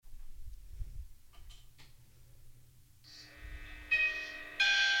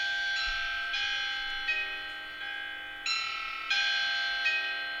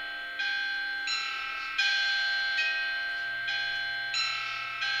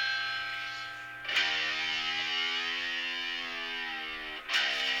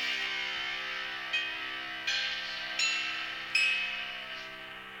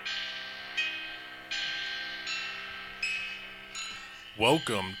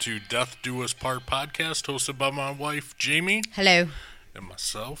Welcome to Death Do Us Part podcast, hosted by my wife, Jamie. Hello. And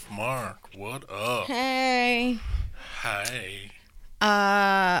myself, Mark. What up? Hey. Hi.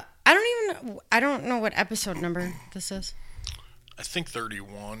 I don't know what episode number this is. I think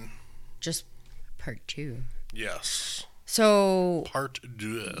 31. Just part 2. Yes. So. Part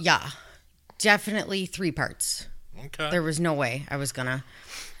 2. Yeah. Definitely 3 parts. Okay. There was no way I was gonna.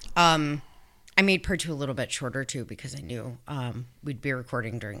 I made part 2 a little bit shorter too because I knew we'd be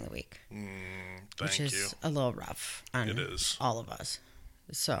recording during the week. Thank you. Which is a little rough on It is. all of us.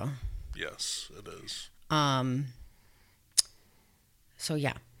 So. Yes, it is. So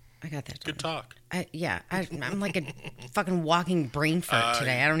yeah, I got that done. Good talk. I'm like a fucking walking brain fart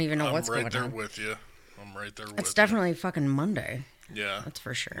today. I don't even know what's going on. I'm right there with you. It's definitely fucking Monday. Yeah. That's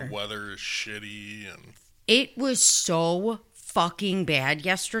for sure. The weather is shitty and... It was so fucking bad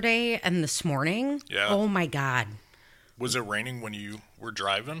yesterday and this morning. Yeah. Oh my God. Was it raining when you were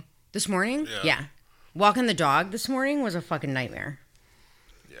driving? This morning? Yeah. Walking the dog this morning was a fucking nightmare.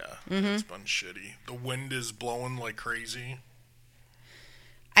 Yeah. It's been shitty. The wind is blowing like crazy.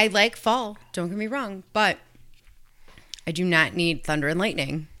 I like fall, don't get me wrong, but I do not need thunder and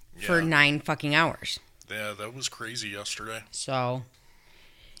lightning for 9 fucking hours. Yeah, that was crazy yesterday. So,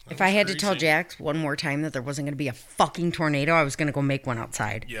 if I had to tell Jax one more time that there wasn't going to be a fucking tornado, I was going to go make one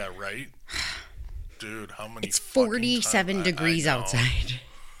outside. Yeah, right? Dude, how many It's 47 degrees outside.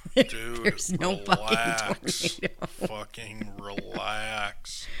 Dude, There's no fucking tornado. Fucking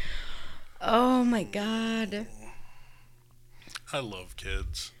relax. Oh my God. I love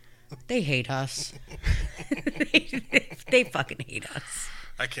kids. They hate us. they fucking hate us.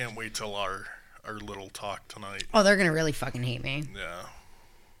 I can't wait till our little talk tonight. Oh, they're going to really fucking hate me. Yeah.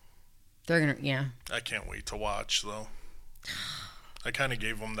 They're going to, yeah. I can't wait to watch, though. I kind of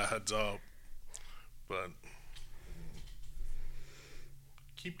gave them the heads up. But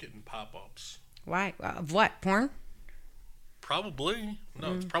keep getting pop-ups. Why? Of what? Porn? Probably.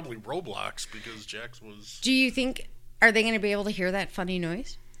 No, it's probably Roblox because Jax was... Do you think... Are they going to be able to hear that funny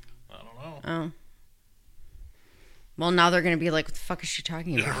noise? I don't know. Oh. Well, now they're going to be like, what the fuck is she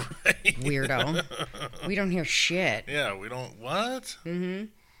talking about? Right? Weirdo. We don't hear shit. Yeah, we don't... What? Mm-hmm.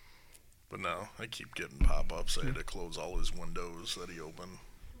 But no, I keep getting pop-ups. I had to close all his windows that he opened.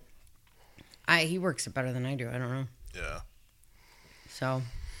 He works it better than I do. I don't know. Yeah. So...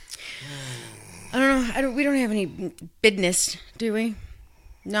 I don't know. We don't have any business, do we?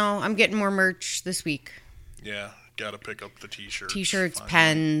 No, I'm getting more merch this week. Yeah, gotta pick up the t-shirts. T-shirts, finally.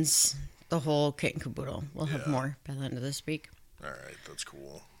 pens, the whole kit and caboodle. We'll have more by the end of this week. All right, that's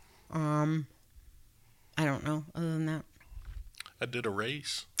cool. I don't know. Other than that, I did a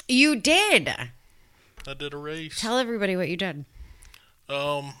race. You did. I did a race. Tell everybody what you did.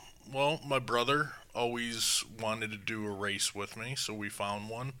 Well, my brother always wanted to do a race with me, so we found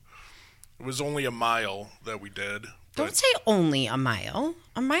one. It was only a mile that we did. Don't say only a mile.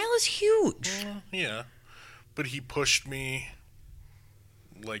 A mile is huge. Yeah. But he pushed me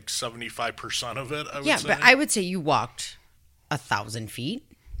like 75% of it, I would say. Yeah, but I would say you walked 1,000 feet.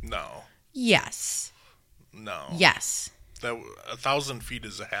 No. Yes. No. Yes. 1,000 feet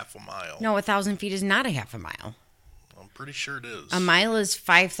is a half a mile. No, 1,000 feet is not a half a mile. I'm pretty sure it is. A mile is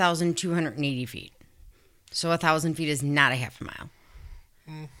 5,280 feet. So 1,000 feet is not a half a mile.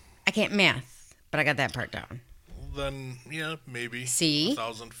 I can't math, but I got that part down. Then, yeah, maybe. See?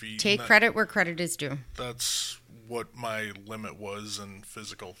 1,000 feet. Take credit where credit is due. That's what my limit was in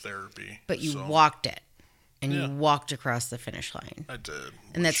physical therapy. But you walked it. And Yeah. you walked across the finish line. I did.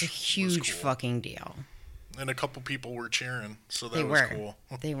 And that's a huge fucking deal. And a couple people were cheering, so that They was were. cool.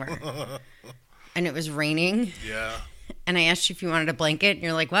 They were. And it was raining. Yeah. And I asked you if you wanted a blanket. And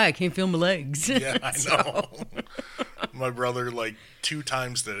you're like, wow, I can't feel my legs. Yeah, I know. My brother, like, 2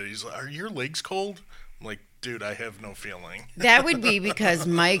 times did it. He's like, are your legs cold? I'm like, dude, I have no feeling. That would be because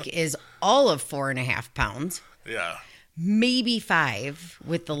Mike is all of 4.5 pounds. Yeah. Maybe 5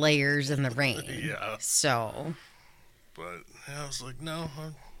 with the layers and the rain. Yeah. So. But yeah, I was like, no,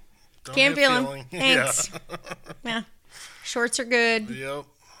 I don't Can't have feel feeling. them. Thanks. Yeah. Shorts are good. Yep.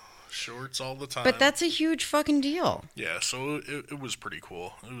 Shorts all the time. But that's a huge fucking deal. Yeah, so it was pretty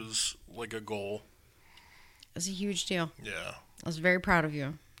cool. It was like a goal. It's a huge deal. Yeah. I was very proud of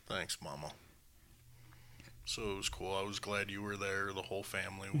you. Thanks, Mama. So it was cool. I was glad you were there. The whole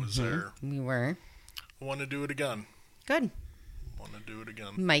family was there. We were. I want to do it again. Good. Want to do it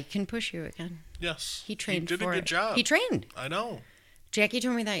again. Mike can push you again. Yes. He trained He did for a good job. He trained. I know. Jackie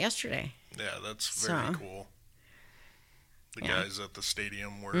told me that yesterday. Yeah, that's very cool. The guys at the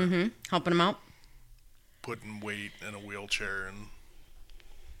stadium were helping him out. putting weight in a wheelchair, and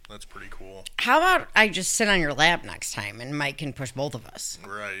That's pretty cool. How about I just sit on your lap next time and Mike can push both of us?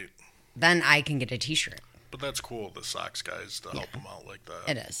 Right. Then I can get a t-shirt. But that's cool, the Sox guys, to help them out like that.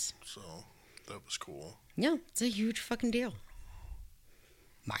 It is. So, that was cool. Yeah, it's a huge fucking deal.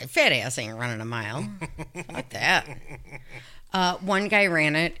 My fat ass ain't running a mile. Fuck that. One guy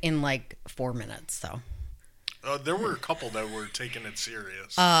ran it in like 4 minutes, though. There were a couple that were taking it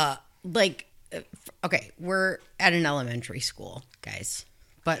serious. Okay, we're at an elementary school, guys.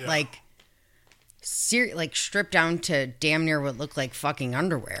 But, stripped down to damn near what looked like fucking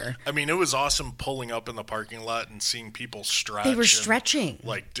underwear. I mean, it was awesome pulling up in the parking lot and seeing people stretch. They were stretching.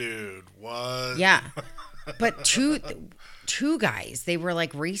 Like, dude, what? Yeah. But two guys, they were,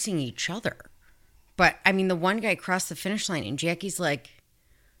 like, racing each other. But, I mean, the one guy crossed the finish line, and Jackie's like,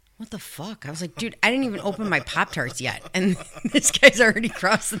 what the fuck? I was like, dude, I didn't even open my Pop-Tarts yet. And this guy's already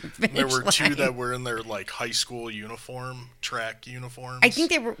crossed the finish line. There were two that were in their, like, high school uniform, track uniforms. I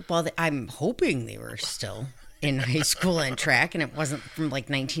think they were, I'm hoping they were still in high school and track, and it wasn't from, like,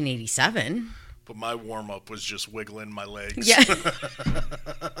 1987. But my warm-up was just wiggling my legs. Yeah.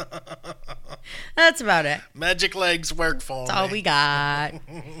 That's about it. Magic legs work for me. That's all we got.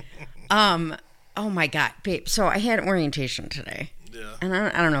 Oh, my God, babe. So I had orientation today. Yeah. And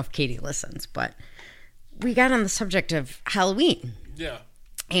I don't know if Katie listens, but we got on the subject of Halloween. Yeah.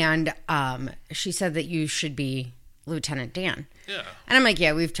 And she said that you should be Lieutenant Dan. Yeah. And I'm like,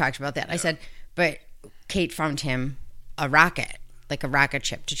 yeah, we've talked about that. Yeah. I said, but Kate found him a rocket, like a rocket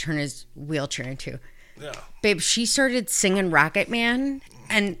ship to turn his wheelchair into. Yeah. Babe, she started singing Rocket Man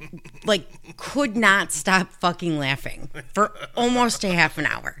and, like, could not stop fucking laughing for almost a half an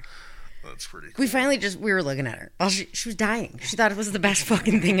hour. That's pretty cool. We finally we were looking at her. Well, she was dying. She thought it was the best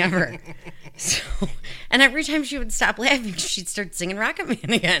fucking thing ever. So, and every time she would stop laughing, she'd start singing Rocket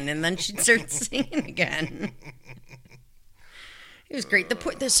Man again, and then she'd start singing again. It was great.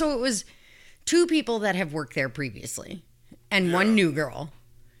 So it was two people that have worked there previously, and one new girl,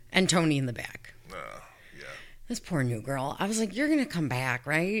 and Tony in the back. Yeah. This poor new girl. I was like, you're going to come back,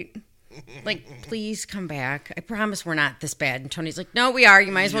 right? Like, please come back. I promise we're not this bad. And Tony's like, no, we are.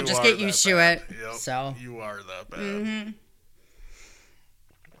 You might as well just get used to it. Yep. So you are that bad. Mm-hmm.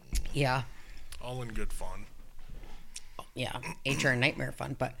 Yeah. All in good fun. Yeah. HR nightmare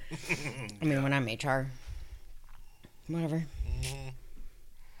fun, but I mean, when I'm HR, whatever. Mm-hmm.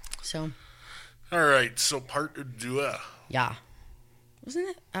 So. All right. So part two. Yeah. Wasn't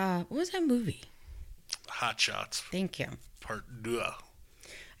it? What was that movie? Hot Shots. Thank you. Part two.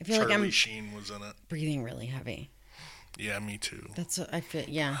 I feel Charlie like I'm Sheen was in it. Breathing really heavy. Yeah, me too. That's what I feel.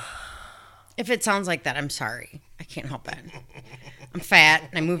 Yeah. If it sounds like that, I'm sorry. I can't help it. I'm fat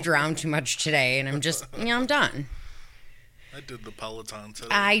and I moved around too much today, and I'm just, I'm done. I did the Peloton today.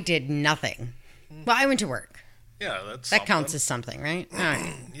 I did nothing. Well, I went to work. Yeah, that counts as something, right? All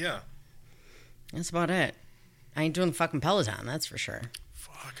right. Yeah. That's about it. I ain't doing the fucking Peloton, that's for sure.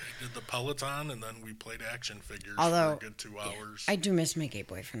 Fuck, I did the Peloton, and then we played action figures for a good 2 hours. I do miss my gay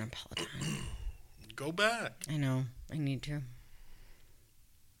boyfriend on Peloton. Go back. I know. I need to.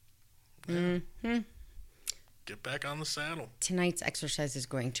 Yeah. Mm-hmm. Get back on the saddle. Tonight's exercise is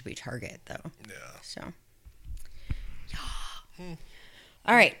going to be Target, though. Yeah. So. Yeah.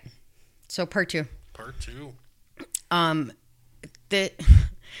 All right. So part two. Part two.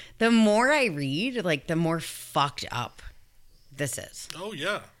 The more I read, like, the more fucked up this is. Oh,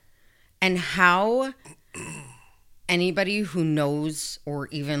 yeah. And how anybody who knows or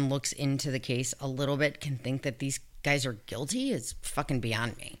even looks into the case a little bit can think that these guys are guilty is fucking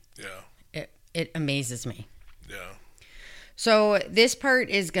beyond me. Yeah. It amazes me. Yeah. So this part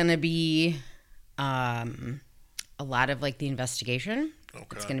is going to be a lot of, like, the investigation. Okay.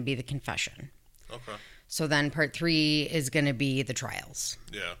 It's going to be the confession. Okay. So then part 3 is going to be the trials.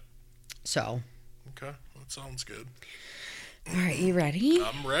 Yeah. So. Okay. That sounds good. All right. You ready?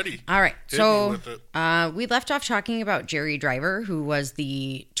 I'm ready. All right. Hit me with it. We left off talking about Jerry Driver, who was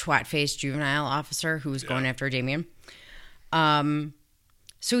the twat-faced juvenile officer who was going after Damien.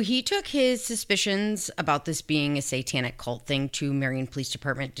 So he took his suspicions about this being a satanic cult thing to Marion Police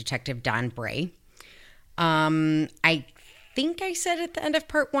Department Detective Don Bray. I think I said at the end of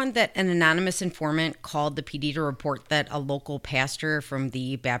part 1 that an anonymous informant called the PD to report that a local pastor from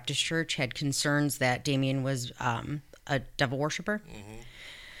the Baptist church had concerns that Damien was a devil worshiper. Mm-hmm.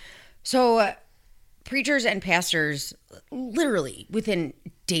 So preachers and pastors literally within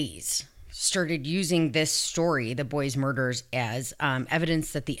days started using this story, the boys' murders, as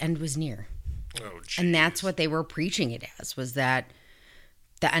evidence that the end was near. Oh, geez. And that's what they were preaching it as, was that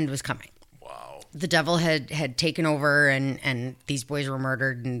the end was coming. Wow. the devil had taken over and these boys were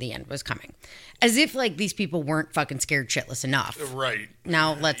murdered and the end was coming. As if, like, these people weren't fucking scared shitless enough. Right.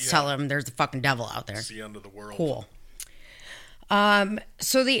 Now let's tell them there's a fucking devil out there. It's the end of the world. Cool.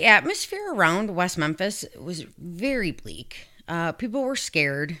 So the atmosphere around West Memphis was very bleak. People were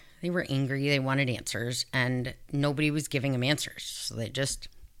scared. They were angry. They wanted answers. And nobody was giving them answers. So they just,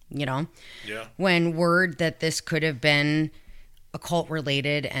 Yeah. When word that this could have been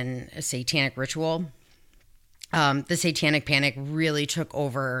occult-related and a satanic ritual, the satanic panic really took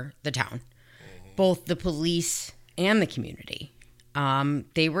over the town. Both the police and the community.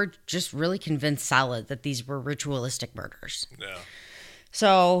 They were just really convinced solid that these were ritualistic murders. Yeah.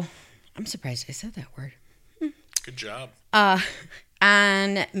 So, I'm surprised I said that word. Good job. On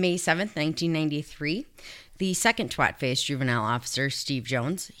May 7th, 1993, the second twat-faced juvenile officer, Steve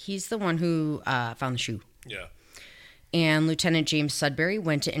Jones, he's the one who found the shoe. Yeah. And Lieutenant James Sudbury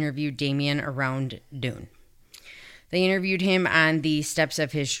went to interview Damien around noon. They interviewed him on the steps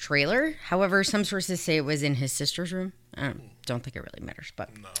of his trailer. However, some sources say it was in his sister's room. I don't think it really matters,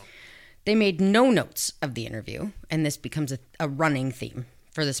 but No. they made no notes of the interview, and this becomes a running theme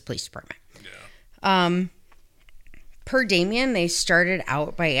for this police department. Yeah. Per Damien, they started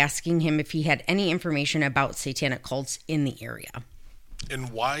out by asking him if he had any information about satanic cults in the area.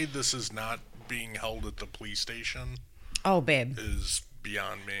 And why this is not being held at the police station Oh, babe. is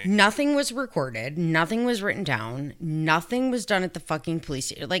beyond me. Nothing was recorded. Nothing was written down. Nothing was done at the fucking police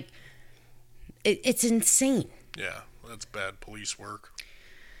station. Like, it's insane. Yeah, that's bad police work.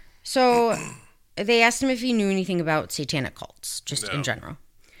 So they asked him if he knew anything about satanic cults, just in general.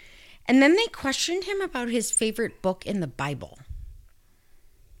 And then they questioned him about his favorite book in the Bible.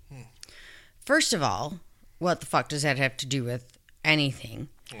 First of all, what the fuck does that have to do with anything?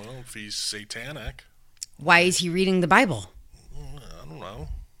 Well, if he's satanic, Why is he reading the Bible? I don't know.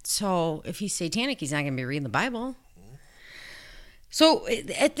 So if he's satanic, he's not going to be reading the Bible. So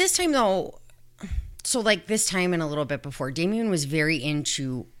at this time, though, this time and a little bit before, Damien was very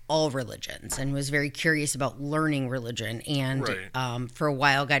into all religions and was very curious about learning religion, and Right. For a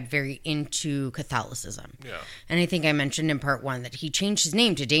while got very into Catholicism. Yeah. And I think I mentioned in part one that he changed his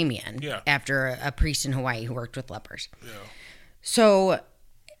name to Damien after a priest in Hawaii who worked with lepers. Yeah. So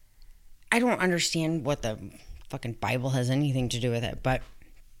I don't understand what the fucking Bible has anything to do with it, but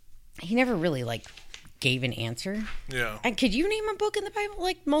he never really gave an answer. Yeah. And could you name a book in the Bible,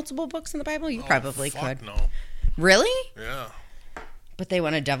 like multiple books in the Bible? You probably fuck could. No. Really? Yeah. But they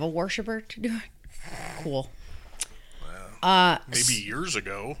want a devil worshiper to do it? Cool. Maybe years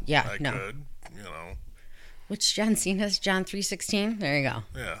ago. Yeah, I no. could. Which John Cena's John 3:16? There you go.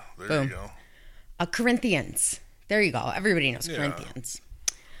 Yeah. There Boom. you go. Corinthians. There you go. Everybody knows Yeah. Corinthians.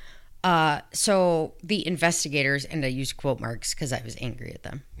 So the investigators, and I use quote marks because I was angry at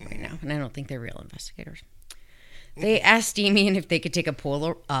them right now, and I don't think they're real investigators. They asked Damien if they could take a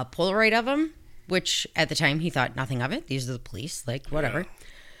Polaroid of him, which at the time he thought nothing of it. These are the police, whatever.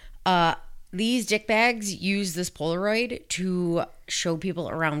 These dickbags use this Polaroid to show people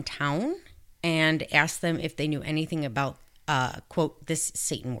around town and ask them if they knew anything about, quote, this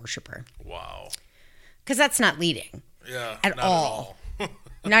Satan worshiper. Wow. Because that's not leading. Yeah. At not all.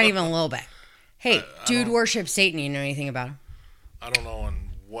 Not even a little bit. Hey, dude worships Satan. You know anything about him? I don't know on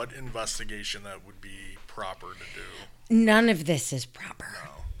what investigation that would be proper to do. None of this is proper.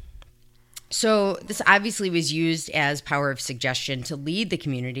 No. So this obviously was used as power of suggestion to lead the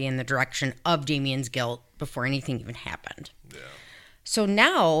community in the direction of Damien's guilt before anything even happened. Yeah. So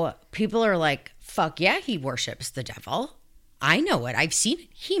now people are like, fuck yeah, he worships the devil. I know it. I've seen it.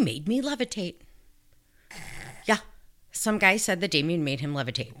 He made me levitate. Yeah. Some guy said that Damien made him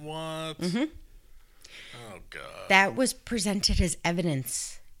levitate. What? Mm-hmm. Oh, God. That was presented as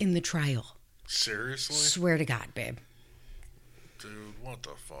evidence in the trial. Seriously? Swear to God, babe. Dude, what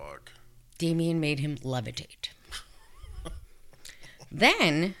the fuck? Damien made him levitate.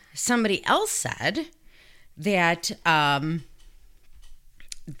 Then somebody else said that that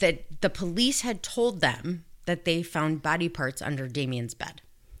the police had told them that they found body parts under Damien's bed.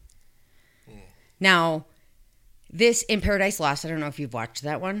 Now, this in Paradise Lost, I don't know if you've watched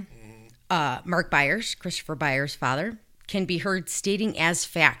that one. Mark Byers, Christopher Byers' father, can be heard stating as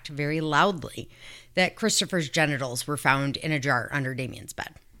fact very loudly that Christopher's genitals were found in a jar under Damien's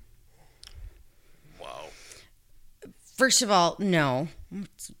bed. Wow. First of all, no.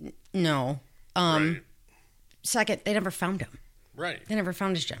 Right. Second, they never found him. Right. They never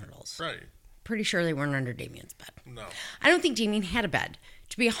found his genitals. Right. Pretty sure they weren't under Damien's bed. No. I don't think Damien had a bed,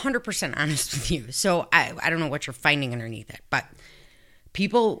 to be 100% honest with you. So I don't know what you're finding underneath it. But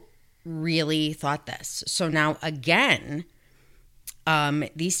people really thought this. So now, again,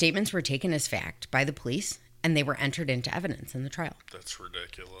 These statements were taken as fact by the police, and they were entered into evidence in the trial. That's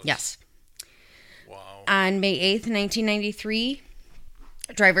ridiculous. Yes. Wow. On May 8th, 1993,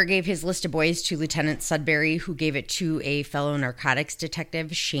 Driver gave his list of boys to Lieutenant Sudbury, who gave it to a fellow narcotics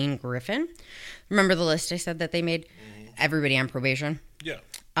detective, Shane Griffin. Remember the list I said that they made? Mm-hmm. Everybody on probation? Yeah.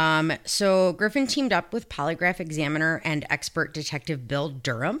 So Griffin teamed up with polygraph examiner and expert detective Bill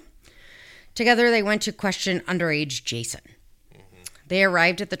Durham. Together, they went to question underage Jason. Mm-hmm. They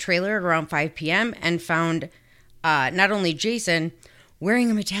arrived at the trailer at around 5 p.m. and found not only Jason wearing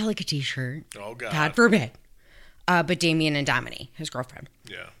a Metallica t-shirt. Oh, God. God forbid. But Damien and Domini, his girlfriend.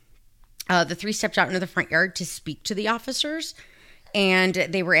 Yeah. The three stepped out into the front yard to speak to the officers, and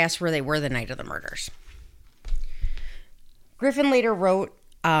they were asked where they were the night of the murders. Griffin later wrote,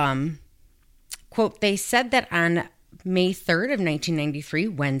 quote, they said that on May 3rd of 1993,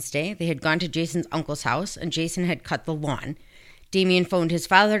 Wednesday, they had gone to Jason's uncle's house, and Jason had cut the lawn. Damien phoned his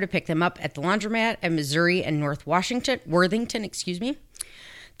father to pick them up at the laundromat at Missouri and North Worthington.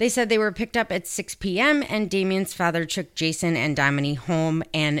 They said they were picked up at 6 p.m., and Damien's father took Jason and Domini home,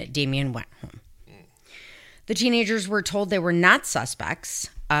 and Damien went home. The teenagers were told they were not suspects.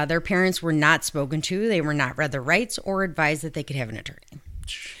 Their parents were not spoken to. They were not read their rights or advised that they could have an attorney.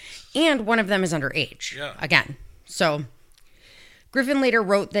 And one of them is underage. Yeah. Again. So Griffin later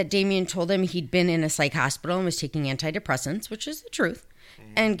wrote that Damien told him he'd been in a psych hospital and was taking antidepressants, which is the truth,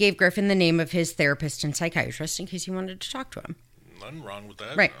 and gave Griffin the name of his therapist and psychiatrist in case he wanted to talk to him. Nothing wrong with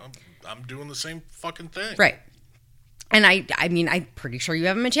that. Right. I'm doing the same fucking thing. Right. And I mean, I'm pretty sure you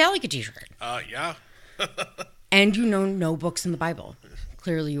have a Metallica t-shirt. Yeah. And you know no books in the Bible.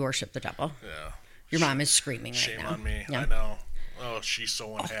 Clearly you worship the devil. Yeah. Your mom is screaming right now. Shame on me. Yeah. I know. Oh, she's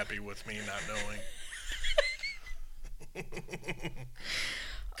so unhappy with me not knowing.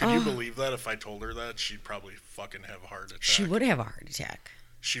 Could you believe that? If I told her that, she'd probably fucking have a heart attack. She would have a heart attack.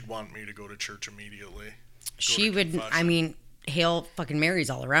 She'd want me to go to church immediately. She would, confession. I mean, hail fucking Marys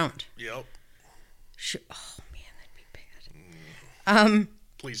all around. Yep. Oh, man, that'd be bad.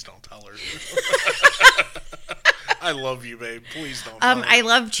 Please don't tell her. I love you, babe. Please don't tell her. I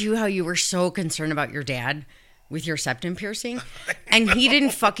loved you how you were so concerned about your dad with your septum piercing. And he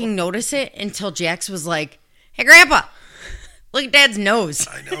didn't fucking notice it until Jax was like, hey, Grandpa, look at Dad's nose.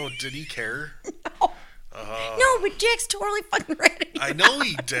 I know. Did he care? No. No, but Jax totally fucking read it. I know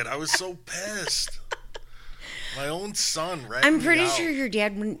he did. I was so pissed. My own son, right? I'm pretty sure your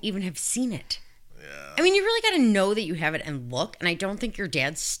dad wouldn't even have seen it. Yeah. I mean, you really got to know that you have it and look. And I don't think your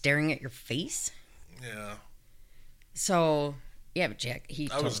dad's staring at your face. Yeah. So, yeah, but Jack,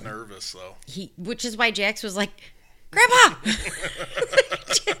 I was nervous, though. Which is why Jax was like, Grandpa!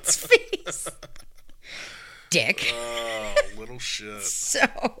 Jack's face. Dick. Oh, little shit.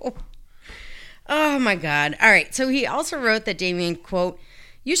 So, oh my God. All right. So he also wrote that Damien, quote,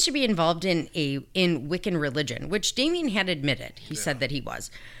 used to be involved in Wiccan religion, which Damien had admitted. He said that he was.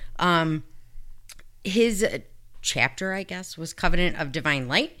 His chapter, I guess, was Covenant of Divine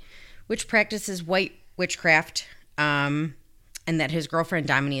Light, which practices white witchcraft, and that his girlfriend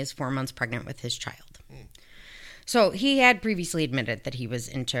Domini is 4 months pregnant with his child. So he had previously admitted that he was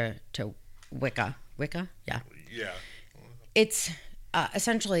into Wicca. Wicca? Yeah. Yeah. It's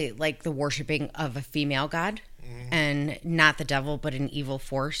essentially like the worshiping of a female god, and not the devil, but an evil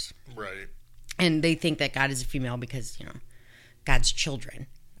force. Right. And they think that God is a female because, God's children,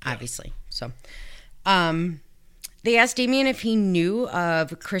 obviously. So, they asked Damien if he knew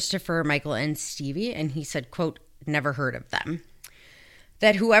of Christopher, Michael, and Stevie, and he said, quote, never heard of them.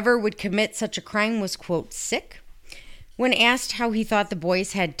 That whoever would commit such a crime was, quote, sick. When asked how he thought the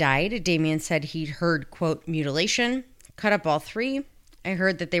boys had died, Damien said he'd heard, quote, mutilation, cut up all three. I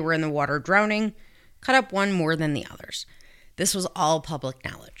heard that they were in the water drowning, cut up one more than the others. This was all public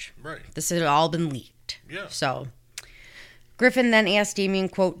knowledge. Right. This had all been leaked. Yeah. So Griffin then asked Damien,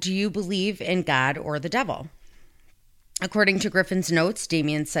 quote, do you believe in God or the devil? According to Griffin's notes,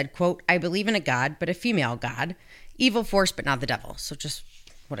 Damien said, quote, I believe in a God, but a female God. Evil force, but not the devil. So just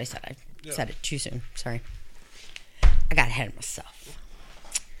what I said. I said it too soon. Sorry. I got ahead of myself.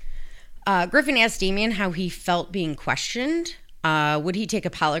 Griffin asked Damien how he felt being questioned. Would he take a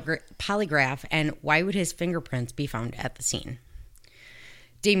polygraph, and why would his fingerprints be found at the scene?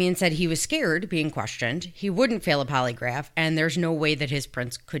 Damien said he was scared being questioned. He wouldn't fail a polygraph, and there's no way that his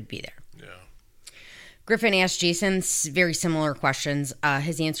prints could be there. Yeah. Griffin asked Jason very similar questions.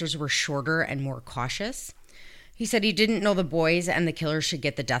 His answers were shorter and more cautious. He said he didn't know the boys and the killers should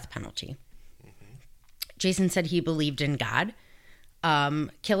get the death penalty. Jason said he believed in God.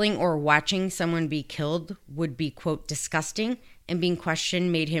 Killing or watching someone be killed would be, quote, disgusting, and being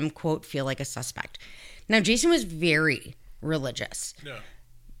questioned made him, quote, feel like a suspect. Now, Jason was very religious. Yeah.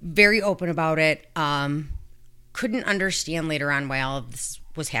 Very open about it. Couldn't understand later on why all of this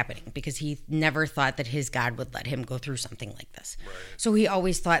was happening, because he never thought that his God would let him go through something like this. Right. So he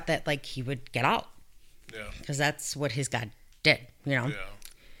always thought that, like, he would get out. Yeah. Because that's what his God did, you know?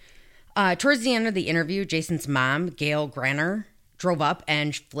 Yeah. Towards the end of the interview, Jason's mom, Gail Granner, drove up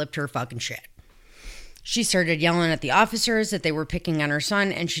and flipped her fucking shit. She started yelling at the officers that they were picking on her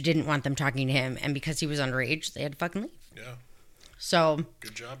son, and she didn't want them talking to him. And because he was underage, they had to fucking leave. Yeah. So.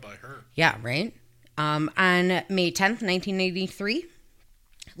 Good job by her. Yeah, right? On May 10th, 1983,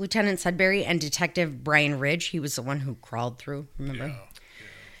 Lieutenant Sudbury and Detective Brian Ridge, he was the one who crawled through, remember? Yeah.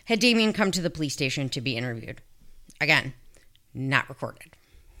 Had Damien come to the police station to be interviewed. Again, not recorded.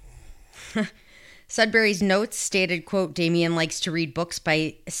 Sudbury's notes stated, quote, Damien likes to read books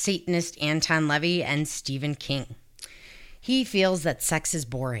by Satanist Anton LaVey and Stephen King. He feels that sex is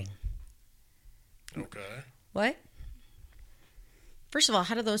boring. Okay. What? First of all,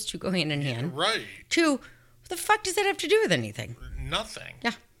 how do those two go hand in hand? Right. Two, what the fuck does that have to do with anything? Nothing.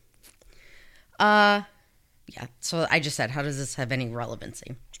 Yeah. Yeah, so I just said, how does this have any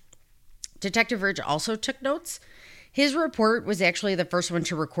relevancy? Detective Ridge also took notes. His report was actually the first one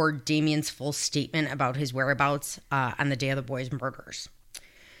to record Damien's full statement about his whereabouts on the day of the boys' murders.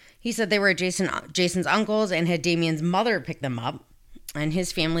 He said they were at Jason's uncle's and had Damien's mother pick them up. And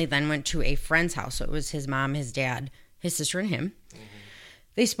his family then went to a friend's house. So it was his mom, his dad, his sister, and him. Mm-hmm.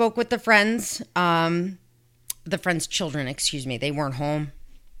 They spoke with the friends' children, excuse me. They weren't home.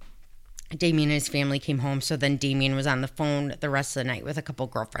 Damien and his family came home. So then Damien was on the phone the rest of the night with a couple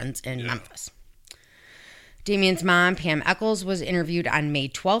girlfriends in Memphis. Damien's mom, Pam Eccles, was interviewed on May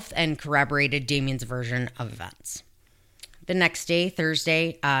 12th and corroborated Damien's version of events. The next day,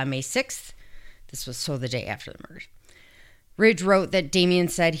 Thursday, May 6th, this was so the day after the murders, Ridge wrote that Damien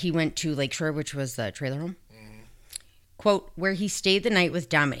said he went to Lakeshore, which was the trailer home, quote, where he stayed the night with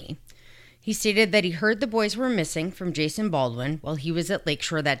Dominique. He stated that he heard the boys were missing from Jason Baldwin while he was at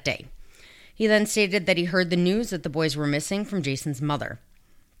Lakeshore that day. He then stated that he heard the news that the boys were missing from Jason's mother.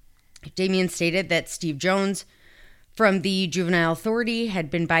 Damien stated that Steve Jones from the Juvenile Authority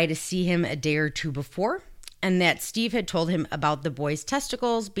had been by to see him a day or two before, and that Steve had told him about the boys'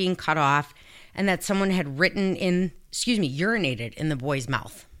 testicles being cut off and that someone had urinated in the boy's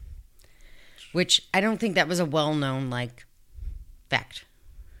mouth. Which I don't think that was a well-known, fact.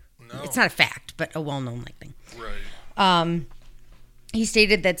 No. It's not a fact, but a well-known, thing. Right. He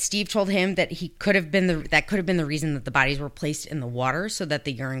stated that Steve told him that could have been the reason that the bodies were placed in the water so that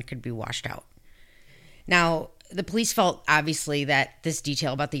the urine could be washed out. What am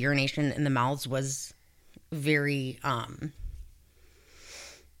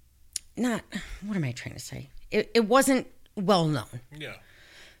I trying to say? It wasn't well known. Yeah.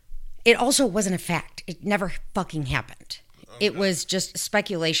 It also wasn't a fact. It never fucking happened. Okay. It was just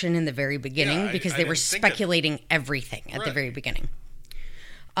speculation in the very beginning because they were speculating everything at the very beginning.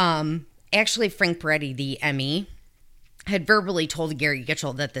 Actually, Frank Peretti, the ME, had verbally told Gary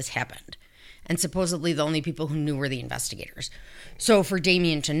Gitchell that this happened. And supposedly the only people who knew were the investigators. So for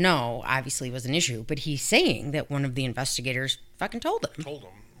Damien to know, obviously, was an issue. But he's saying that one of the investigators fucking told him.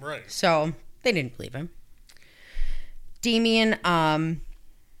 Right. So they didn't believe him. Damien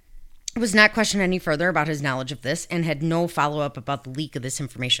was not questioned any further about his knowledge of this and had no follow-up about the leak of this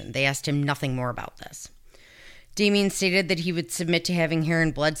information. They asked him nothing more about this. Damien stated that he would submit to having hair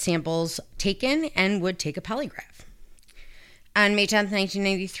and blood samples taken and would take a polygraph. On May 10th,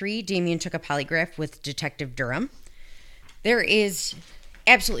 1993, Damien took a polygraph with Detective Durham. There is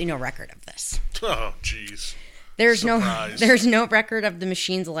absolutely no record of this. Oh, jeez. There's no record of the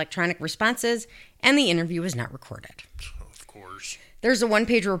machine's electronic responses, and the interview was not recorded. Of course. There's a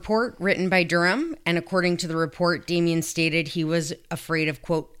one-page report written by Durham, and according to the report, Damien stated he was afraid of,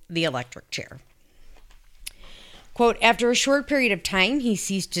 quote, the electric chair. Quote, after a short period of time, he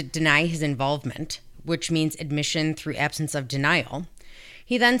ceased to deny his involvement, which means admission through absence of denial.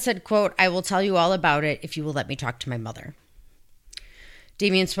 He then said, quote, I will tell you all about it if you will let me talk to my mother.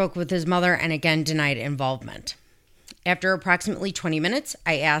 Damien spoke with his mother and again denied involvement. After approximately 20 minutes,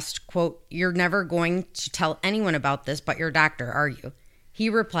 I asked, quote, you're never going to tell anyone about this but your doctor, are you? He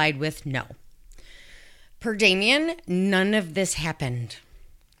replied with no. Per Damien, none of this happened.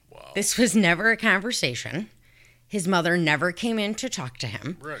 Wow. This was never a conversation. His mother never came in to talk to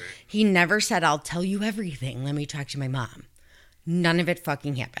him. Right. He never said, I'll tell you everything. Let me talk to my mom. None of it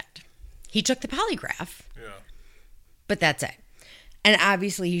fucking happened. He took the polygraph. Yeah. But that's it. And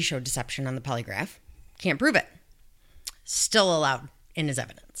obviously he showed deception on the polygraph. Can't prove it. Still allowed in his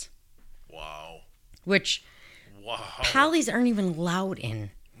evidence. Wow. Which polys aren't even allowed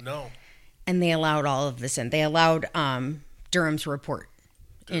in. No. And they allowed all of this in. They allowed Durham's report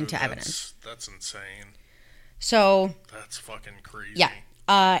into that's, evidence. That's insane. So that's fucking crazy. Yeah.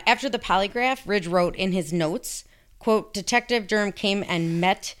 After the polygraph, Ridge wrote in his notes, quote, Detective Durham came and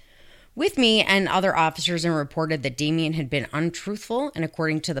met with me and other officers and reported that Damien had been untruthful and,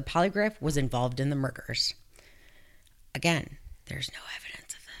 according to the polygraph, was involved in the murders. Again, there's no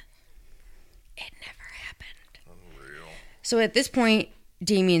evidence of that. It never happened. Unreal. So at this point,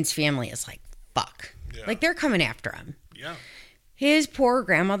 Damien's family is like, fuck. Yeah. Like, they're coming after him. Yeah. His poor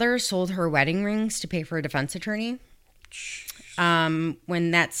grandmother sold her wedding rings to pay for a defense attorney.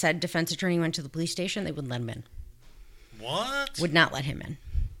 When that said defense attorney went to the police station, they wouldn't let him in. What? Would not let him in.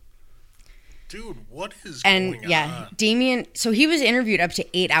 Dude, what is going on? Damien, so he was interviewed up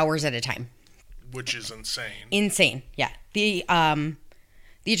to 8 hours at a time. Which is insane. Insane, yeah. The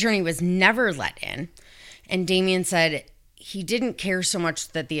attorney was never let in. And Damien said he didn't care so much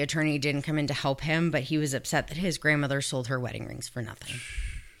that the attorney didn't come in to help him, but he was upset that his grandmother sold her wedding rings for nothing.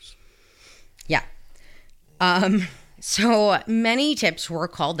 Yeah. So many tips were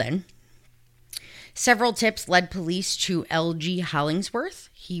called in. Several tips led police to L.G. Hollingsworth.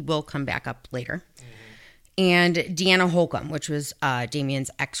 He will come back up later. Mm-hmm. And Deanna Holcomb, which was Damien's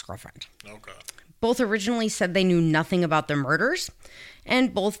ex-girlfriend. Okay. Both originally said they knew nothing about the murders,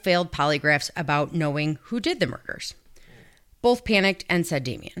 and both failed polygraphs about knowing who did the murders. Both panicked and said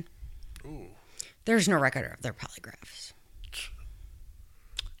Damien. Ooh. There's no record of their polygraphs.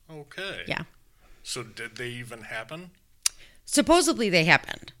 Okay. Yeah. So did they even happen? Supposedly they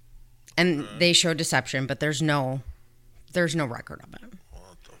happened. And they show deception, but there's no record of it.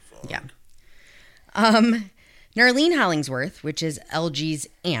 What the fuck? Yeah. Narlene Hollingsworth, which is LG's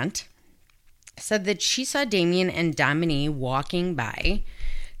aunt, said that she saw Damien and Dominique walking by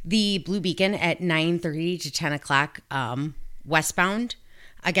the Blue Beacon at 9:30 to 10 o'clock westbound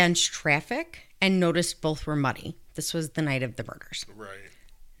against traffic and noticed both were muddy. This was the night of the murders. Right.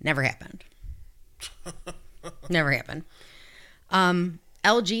 Never happened. Never happened.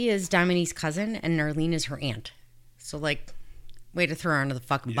 LG is Dominique's cousin and Narlene is her aunt. So, like, way to throw her under the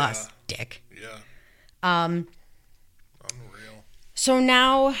fucking bus, dick. Yeah. Unreal. So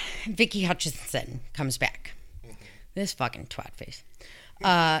now Vicky Hutchinson comes back. Mm-hmm. This fucking twat face.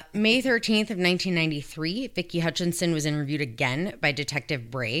 May 13th of 1993, Vicky Hutchinson was interviewed again by Detective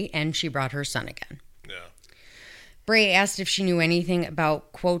Bray, and she brought her son again. Yeah. Bray asked if she knew anything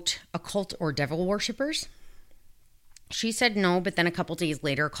about, quote, occult or devil worshippers. She said no, but then a couple days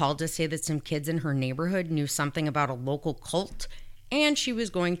later called to say that some kids in her neighborhood knew something about a local cult, and she was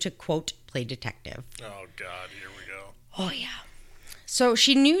going to, quote, play detective. Oh, God, here we go. Oh, yeah. So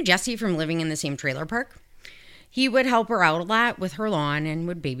she knew Jesse from living in the same trailer park. He would help her out a lot with her lawn and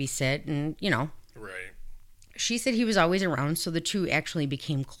would babysit and, you know. Right. She said he was always around, so the two actually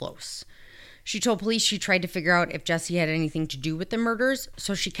became close. She told police she tried to figure out if Jesse had anything to do with the murders,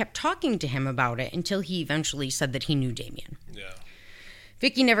 so she kept talking to him about it until he eventually said that he knew Damien. Yeah.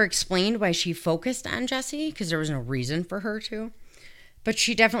 Vicky never explained why she focused on Jesse, because there was no reason for her to. But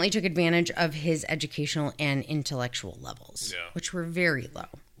she definitely took advantage of his educational and intellectual levels, which were very low.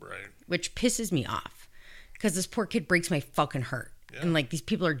 Right. Which pisses me off, because this poor kid breaks my fucking heart. Yeah. And, like, these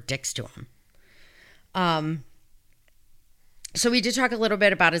people are dicks to him. So we did talk a little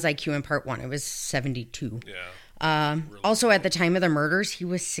bit about his IQ in part 1. It was 72. Yeah. Really also, at the time of the murders, he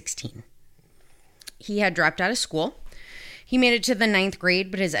was 16. He had dropped out of school. He made it to the 9th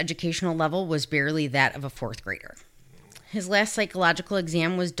grade, but his educational level was barely that of a 4th grader. His last psychological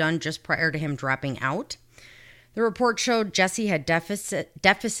exam was done just prior to him dropping out. The report showed Jesse had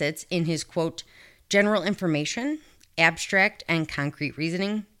deficits in his, quote, general information, abstract and concrete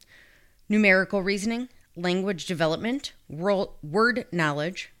reasoning, numerical reasoning, language development, word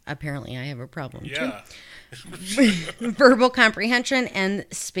knowledge. Apparently, I have a problem, too. Verbal comprehension, and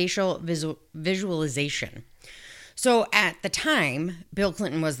spatial visualization. So, at the time, Bill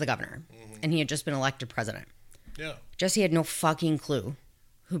Clinton was the governor, and he had just been elected president. Yeah. Jesse had no fucking clue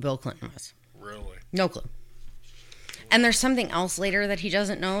who Bill Clinton was. Really? No clue. And there's something else later that he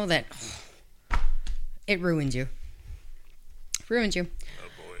doesn't know that it ruins you. Ruins you.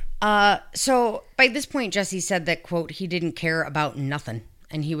 So by this point, Jesse said that, quote, he didn't care about nothing,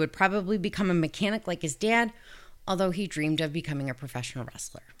 and he would probably become a mechanic like his dad, although he dreamed of becoming a professional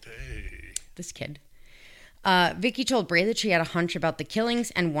wrestler. Hey. This kid. Vicky told Bray that she had a hunch about the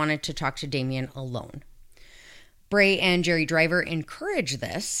killings and wanted to talk to Damien alone. Bray and Jerry Driver encouraged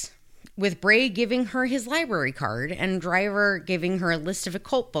this, with Bray giving her his library card and Driver giving her a list of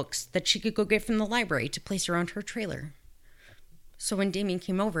occult books that she could go get from the library to place around her trailer. So when Damien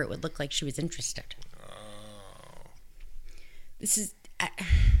came over, it would look like she was interested. Oh. This is... I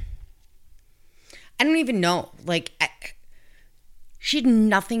don't even know. Like, She had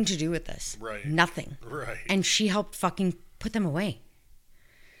nothing to do with this. Right. Nothing. Right. And she helped fucking put them away.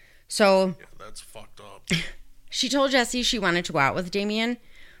 So... Yeah, that's fucked up. She told Jesse she wanted to go out with Damien,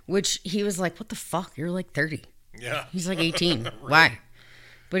 which he was like, what the fuck? You're like 30. Yeah. He's like 18. Right. Why?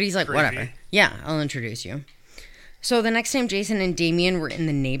 But he's like, Creepy. whatever. Yeah, I'll introduce you. So the next time Jason and Damien were in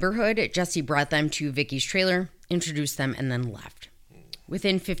the neighborhood, Jesse brought them to Vicky's trailer, introduced them, and then left.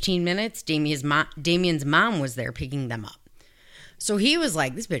 Within 15 minutes, Damien's mom was there picking them up. So he was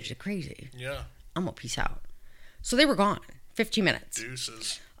like, this bitch is crazy. Yeah. I'm going to peace out. So they were gone. 15 minutes.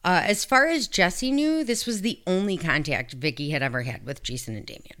 Deuces. As far as Jesse knew, this was the only contact Vicky had ever had with Jason and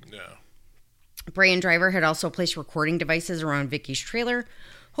Damien. Yeah. Bray and Driver had also placed recording devices around Vicky's trailer,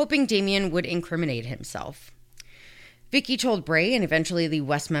 hoping Damien would incriminate himself. Vicky told Bray and eventually the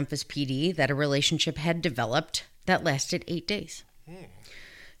West Memphis PD that a relationship had developed that lasted 8 days.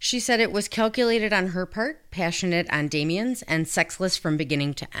 She said it was calculated on her part, passionate on Damien's, and sexless from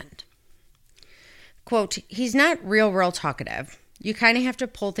beginning to end. Quote, he's not real talkative. You kind of have to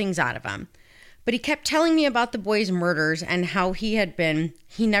pull things out of him. But he kept telling me about the boys' murders and how he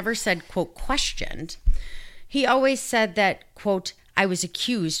never said, quote, questioned. He always said that, quote, I was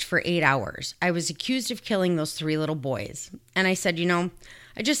accused for 8 hours. I was accused of killing those 3 little boys. And I said,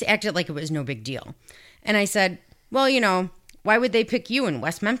 I just acted like it was no big deal. And I said, well, why would they pick you in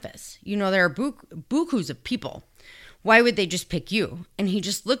West Memphis? There are bukus of people. Why would they just pick you? And he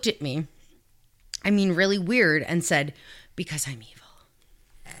just looked at me, really weird, and said, because I'm evil.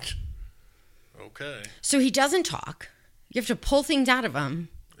 Okay. So he doesn't talk. You have to pull things out of him.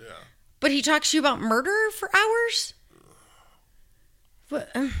 Yeah. But he talks to you about murder for hours?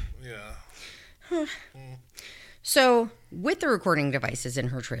 What? Yeah. So, with the recording devices in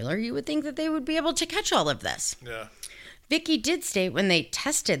her trailer, you would think that they would be able to catch all of this. Yeah. Vicky did state when they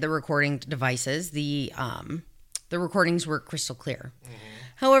tested the recording devices, the recordings were crystal clear. Mm-hmm.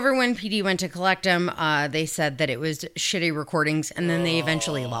 However, when PD went to collect them, they said that it was shitty recordings, and then they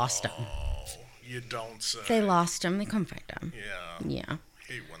eventually lost them. You don't say. They lost them. They couldn't find them. Yeah. Yeah.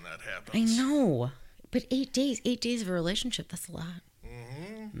 I hate when that happens. I know. But 8 days. 8 days of a relationship, that's a lot.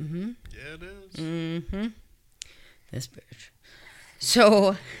 Mm-hmm. Mm-hmm. Yeah, it is. Mm-hmm. This bitch.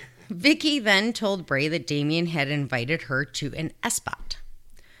 So, Vicky then told Bray that Damien had invited her to an S-spot.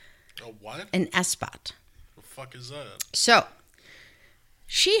 A what? An S-spot. The fuck is that? So,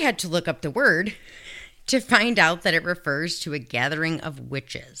 she had to look up the word to find out that it refers to a gathering of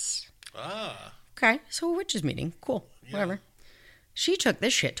witches. Ah. Okay, so a witches meeting. Cool. Yeah. Whatever. She took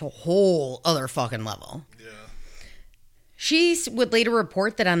this shit to a whole other fucking level. Yeah. She would later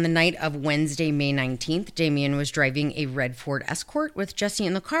report that on the night of Wednesday, May 19th, Damien was driving a red Ford Escort with Jessie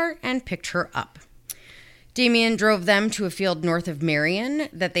in the car and picked her up. Damien drove them to a field north of Marion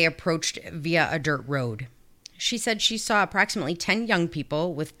that they approached via a dirt road. She said she saw approximately 10 young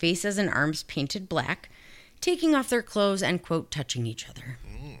people with faces and arms painted black, taking off their clothes and, quote, touching each other.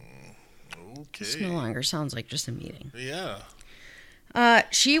 Okay. This no longer sounds like just a meeting. Yeah.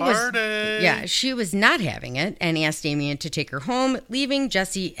 She was not having it and asked Damien to take her home, leaving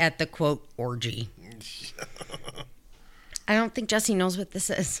Jessie at the, quote, orgy. I don't think Jessie knows what this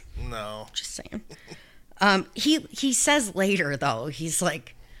is. No. Just saying. He says later, though, he's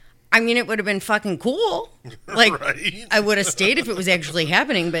like, it would have been fucking cool. Like, right? I would have stayed if it was actually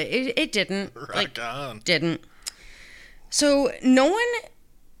happening, but it didn't. Rock on. Didn't. So no one...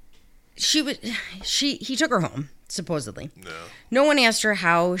 He took her home, supposedly. No. No one asked her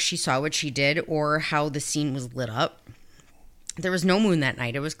how she saw what she did or how the scene was lit up. There was no moon that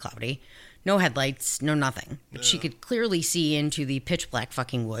night. It was cloudy. No headlights, no nothing. But she could clearly see into the pitch black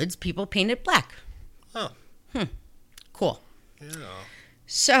fucking woods. People painted black. Huh. Cool. Yeah.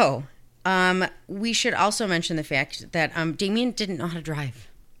 So, we should also mention the fact that Damien didn't know how to drive.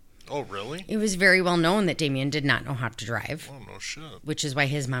 Oh, really? It was very well known that Damien did not know how to drive. Oh, no shit. Which is why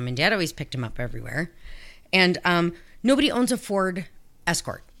his mom and dad always picked him up everywhere. And nobody owns a Ford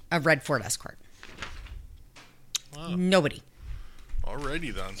Escort, a red Ford Escort. Wow. Nobody.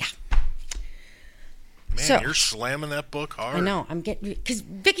 Alrighty then. Yeah. Man, you're slamming that book hard. I know. I'm getting... Because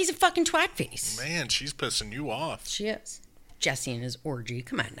Vicky's a fucking twat face. Man, she's pissing you off. She is. Jesse and his orgy.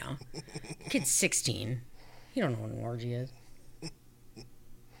 Come on now. Kid's 16. You don't know what an orgy is.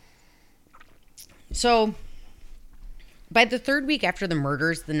 So, by the 3rd week after the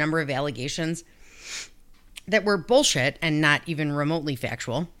murders, the number of allegations that were bullshit and not even remotely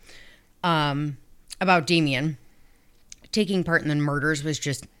factual about Damien taking part in the murders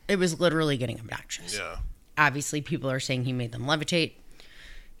it was literally getting obnoxious. Yeah. Obviously, people are saying he made them levitate.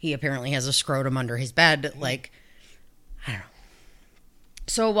 He apparently has a scrotum under his bed. Like, I don't know.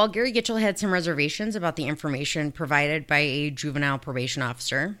 So while Gary Gitchell had some reservations about the information provided by a juvenile probation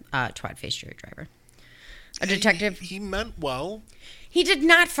officer, twat-faced jury driver, a detective... He meant well. He did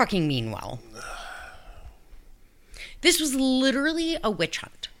not fucking mean well. This was literally a witch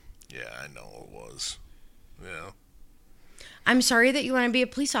hunt. Yeah, I know it was. Yeah. I'm sorry that you want to be a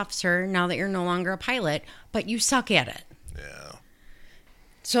police officer now that you're no longer a pilot, but you suck at it. Yeah.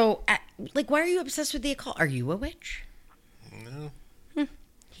 So, why are you obsessed with the occult? Are you a witch? No.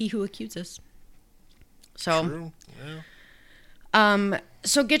 He who accuses. So, true. Yeah.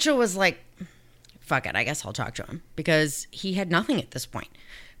 So Gitchell was like, fuck it, I guess I'll talk to him. Because he had nothing at this point.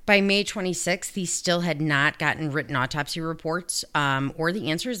 By May 26th, he still had not gotten written autopsy reports or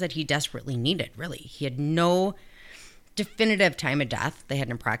the answers that he desperately needed, really. He had no definitive time of death. They had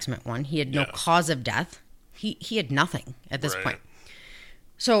an approximate one. He had no cause of death. He had nothing at this point.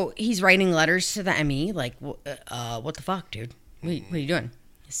 So he's writing letters to the ME like, what the fuck, dude? What are you doing?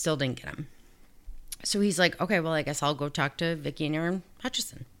 Still didn't get him. So he's like, okay, well, I guess I'll go talk to Vicky and Aaron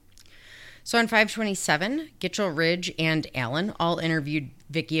Hutchison. So on 5/27, Gitchell, Ridge, and Allen all interviewed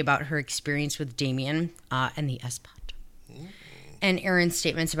Vicky about her experience with Damien and the S-Pot. And Aaron's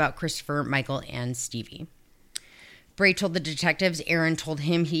statements about Christopher, Michael, and Stevie. Bray told the detectives Aaron told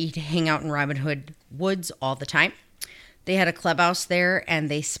him he'd hang out in Robin Hood Woods all the time. They had a clubhouse there, and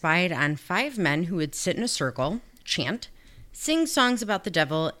they spied on 5 men who would sit in a circle, chant, sing songs about the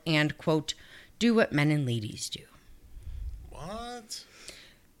devil, and, quote, do what men and ladies do. What?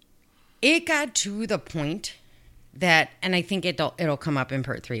 It got to the point that, and I think it'll come up in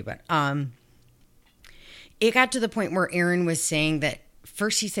part 3, but it got to the point where Aaron was saying that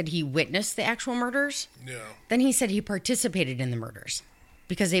first he said he witnessed the actual murders. Yeah. Then he said he participated in the murders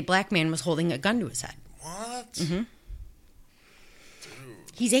because a black man was holding a gun to his head. What? Mm-hmm.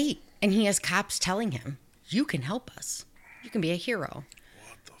 Dude. He's 8, and he has cops telling him, you can help us. You can be a hero.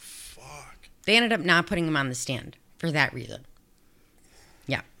 What the fuck? They ended up not putting him on the stand for that reason.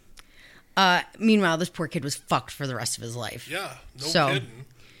 Yeah. Meanwhile, this poor kid was fucked for the rest of his life. Yeah, no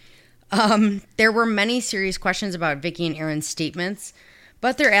kidding. There were many serious questions about Vicky and Aaron's statements,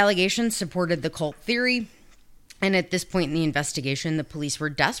 but their allegations supported the cult theory. And at this point in the investigation, the police were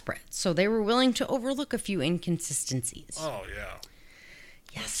desperate, so they were willing to overlook a few inconsistencies. Oh, yeah.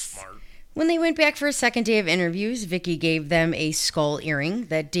 Yes. That's smart. When they went back for a second day of interviews, Vicky gave them a skull earring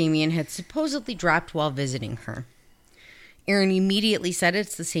that Damien had supposedly dropped while visiting her. Aaron immediately said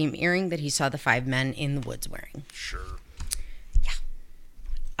it's the same earring that he saw the 5 men in the woods wearing. Sure.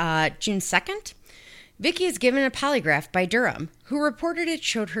 Yeah. June 2nd, Vicky is given a polygraph by Durham, who reported it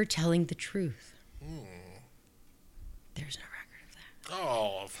showed her telling the truth. There's no record of that.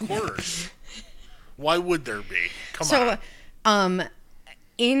 Oh, of course. Why would there be? Come on.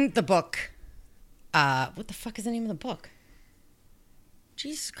 In the book, what the fuck is the name of the book?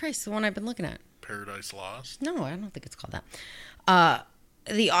 Jesus Christ, the one I've been looking at. Paradise Lost? No, I don't think it's called that.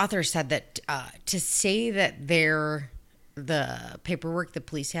 The author said that to say that the paperwork the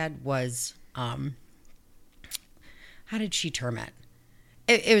police had was, how did she term it?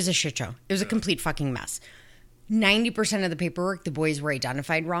 It was a shit show. It was a complete fucking mess. 90% of the paperwork, the boys were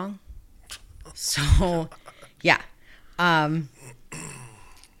identified wrong. So, yeah.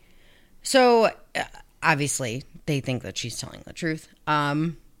 So, obviously, they think that she's telling the truth.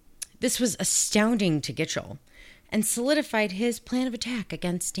 This was astounding to Gitchell and solidified his plan of attack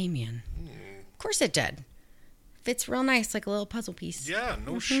against Damien. Of course it did. Fits real nice like a little puzzle piece. Yeah,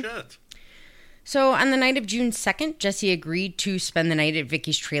 no shit. So, on the night of June 2nd, Jesse agreed to spend the night at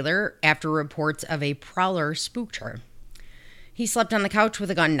Vicky's trailer after reports of a prowler spooked her. He slept on the couch with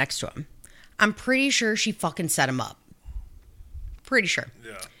a gun next to him. I'm pretty sure she fucking set him up. Pretty sure.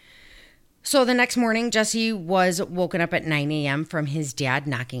 Yeah. So the next morning, Jesse was woken up at 9 a.m. from his dad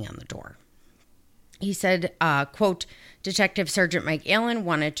knocking on the door. He said, quote, Detective Sergeant Mike Allen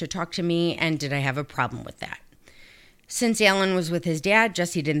wanted to talk to me, and did I have a problem with that? Since Allen was with his dad,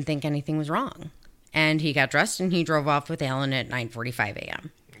 Jesse didn't think anything was wrong. And he got dressed and he drove off with Allen at 9:45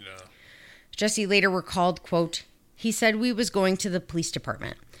 a.m. Yeah. Jesse later recalled, quote, he said we was going to the police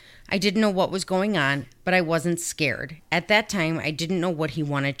department. I didn't know what was going on, but I wasn't scared. At that time, I didn't know what he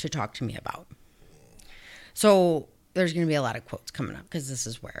wanted to talk to me about. So there's going to be a lot of quotes coming up because this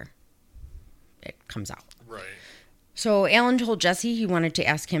is where it comes out. Right. So Alan told Jesse he wanted to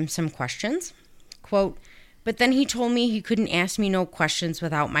ask him some questions. Quote, but then he told me he couldn't ask me no questions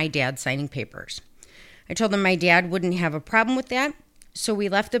without my dad signing papers. I told him my dad wouldn't have a problem with that, so we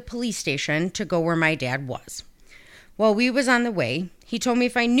left the police station to go where my dad was. While we was on the way, he told me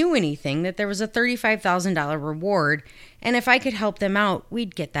if I knew anything that there was a $35,000 reward, and if I could help them out,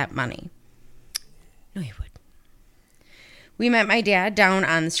 we'd get that money. No, he would. We met my dad down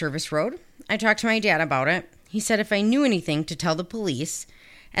on the service road. I talked to my dad about it. He said if I knew anything to tell the police,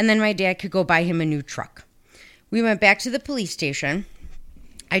 and then my dad could go buy him a new truck. We went back to the police station.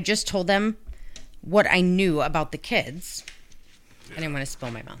 I just told them what I knew about the kids. Yeah. I didn't want to spill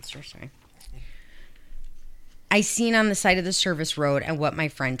my monster, sorry. I seen on the side of the service road and what my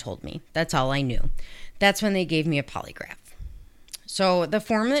friend told me. That's all I knew. That's when they gave me a polygraph. So the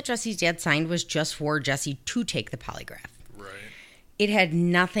form that Jesse's dad signed was just for Jesse to take the polygraph. Right. It had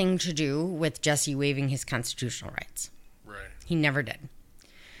nothing to do with Jesse waiving his constitutional rights. Right. He never did.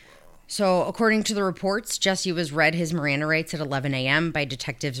 So, according to the reports, Jesse was read his Miranda rights at 11 a.m. by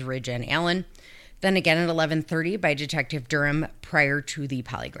Detectives Ridge and Allen, then again at 11:30 by Detective Durham prior to the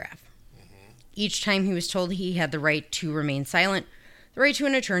polygraph. Mm-hmm. Each time he was told he had the right to remain silent, the right to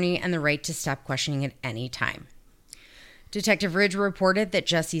an attorney, and the right to stop questioning at any time. Detective Ridge reported that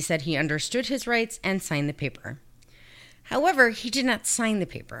Jesse said he understood his rights and signed the paper. However, he did not sign the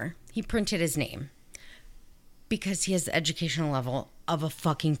paper. He printed his name because he has the educational level of a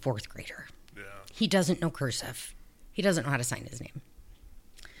fucking fourth grader. Yeah. He doesn't know cursive. He doesn't know how to sign his name.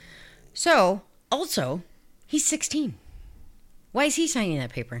 So, also, he's 16. Why is he signing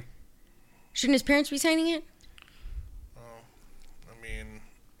that paper? Shouldn't his parents be signing it? I mean,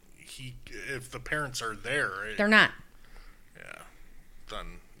 if the parents are there... They're not. Yeah.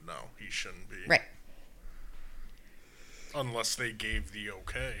 Then, no, he shouldn't be. Right. Unless they gave the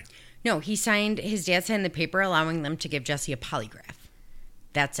okay. No, his dad signed the paper allowing them to give Jesse a polygraph.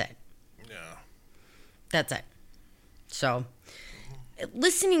 That's it. Yeah. That's it. So,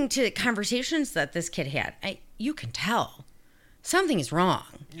 listening to conversations that this kid had, you can tell something is wrong.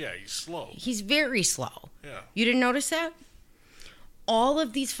 Yeah, he's slow. He's very slow. Yeah. You didn't notice that? All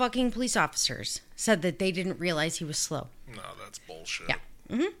of these fucking police officers said that they didn't realize he was slow. No, that's bullshit. Yeah.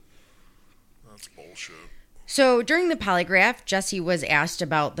 Mm-hmm. That's bullshit. So during the polygraph, Jesse was asked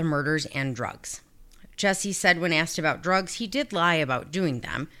about the murders and drugs. Jesse said when asked about drugs, he did lie about doing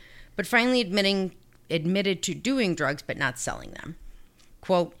them, but finally admitted to doing drugs but not selling them.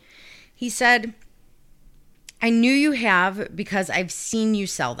 Quote, he said, "I knew you have because I've seen you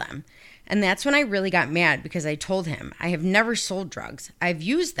sell them. And that's when I really got mad because I told him, I have never sold drugs. I've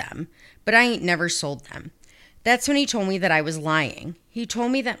used them, but I ain't never sold them. That's when he told me that I was lying. He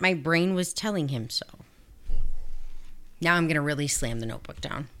told me that my brain was telling him so." Now I'm going to really slam the notebook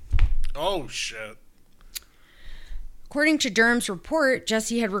down. Oh, shit. According to Durham's report,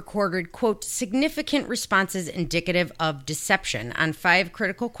 Jesse had recorded, quote, significant responses indicative of deception on 5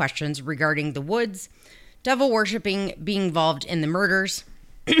 critical questions regarding the woods, devil worshipping, being involved in the murders,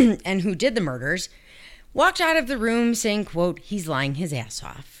 and who did the murders, walked out of the room saying, quote, he's lying his ass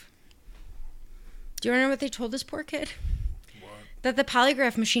off. Do you remember what they told this poor kid? What? That the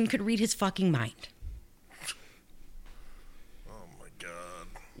polygraph machine could read his fucking mind. Oh, my God.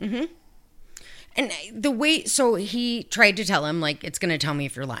 Mm-hmm. And the way, so he tried to tell him, like, it's going to tell me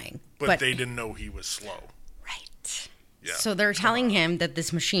if you're lying. But they didn't know he was slow. Right. Yeah. So they're telling him that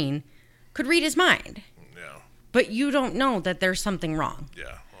this machine could read his mind. Yeah. But you don't know that there's something wrong.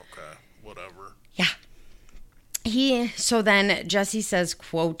 Yeah, okay. Whatever. Yeah. So then Jesse says,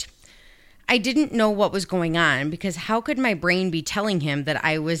 quote, I didn't know what was going on because how could my brain be telling him that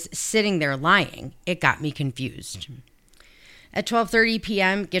I was sitting there lying? It got me confused. At 12:30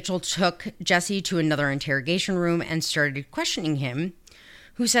 p.m., Gitchell took Jesse to another interrogation room and started questioning him,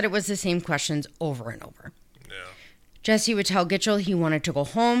 who said it was the same questions over and over. Yeah. Jesse would tell Gitchell he wanted to go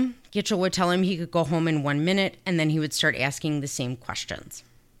home. Gitchell would tell him he could go home in 1 minute, and then he would start asking the same questions.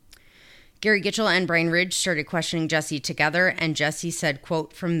 Gary Gitchell and Brian Ridge started questioning Jesse together, and Jesse said,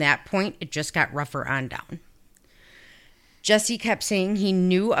 quote, from that point, it just got rougher on down. Jesse kept saying he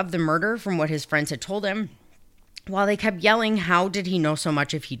knew of the murder from what his friends had told him, while they kept yelling, how did he know so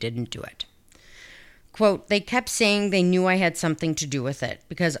much if he didn't do it? Quote, they kept saying they knew I had something to do with it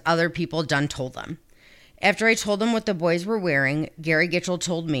because other people done told them. After I told them what the boys were wearing, Gary Gitchell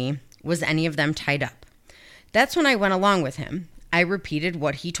told me, was any of them tied up? That's when I went along with him. I repeated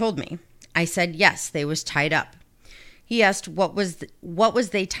what he told me. I said, yes, they was tied up. He asked, what was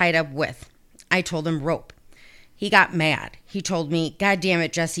they tied up with? I told him rope. He got mad. He told me, God damn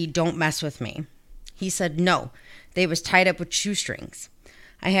it, Jesse, don't mess with me. He said, no, they was tied up with shoestrings.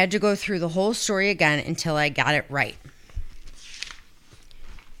 I had to go through the whole story again until I got it right.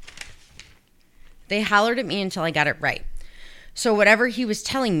 They hollered at me until I got it right. So whatever he was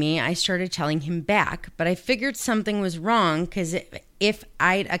telling me, I started telling him back, but I figured something was wrong because if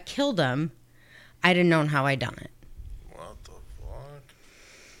I'd killed him, I'd have known how I'd done it. What the fuck?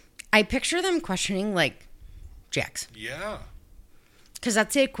 I picture them questioning like Jax. Yeah. Because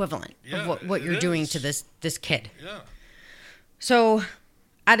that's the equivalent of what you're doing to this kid. Yeah. So,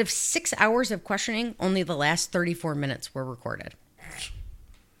 out of 6 hours of questioning, only the last 34 minutes were recorded.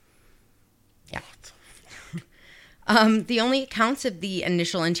 Yeah. The only accounts of the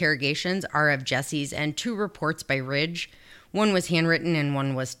initial interrogations are of Jesse's and 2 reports by Ridge. One was handwritten and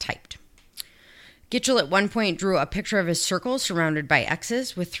one was typed. Gitchell at one point drew a picture of his circle surrounded by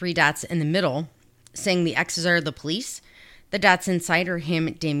X's with 3 dots in the middle, saying the X's are the police. The dots inside are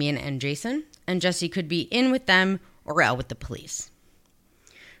him, Damien, and Jason, and Jesse could be in with them or out with the police.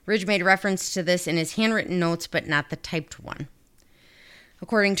 Ridge made reference to this in his handwritten notes, but not the typed one.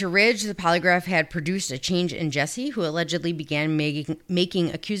 According to Ridge, the polygraph had produced a change in Jesse, who allegedly began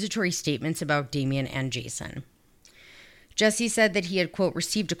making accusatory statements about Damien and Jason. Jesse said that he had, quote,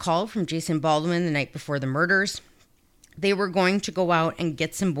 received a call from Jason Baldwin the night before the murders. They were going to go out and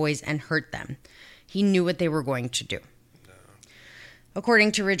get some boys and hurt them. He knew what they were going to do.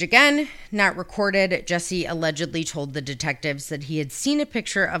 According to Ridge again, not recorded, Jesse allegedly told the detectives that he had seen a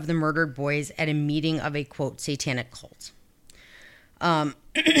picture of the murdered boys at a meeting of a, quote, satanic cult.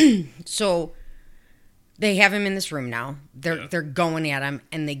 So they have him in this room now. They're going at him,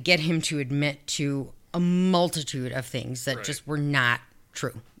 and they get him to admit to a multitude of things that just were not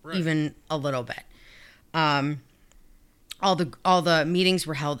true, even a little bit. All the meetings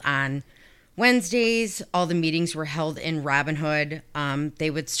were held on Wednesdays. All the meetings were held in Robin Hood. They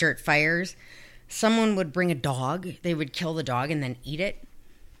would start fires. Someone would bring a dog. They would kill the dog and then eat it.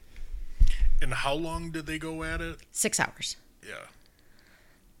 And how long did they go at it? 6 hours. Yeah.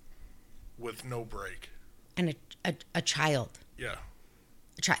 With no break. And a child. Yeah.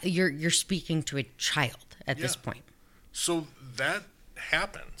 You're speaking to a child at this point. So that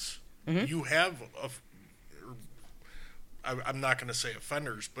happens. Mm-hmm. You have I'm not going to say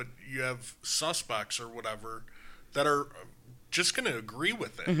offenders, but you have suspects or whatever that are just going to agree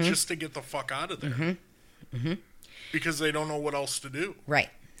with it just to get the fuck out of there. Because they don't know what else to do. Right.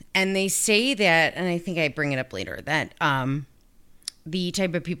 And they say that, and I think I bring it up later, that the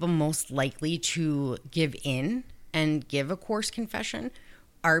type of people most likely to give in and give a coarse confession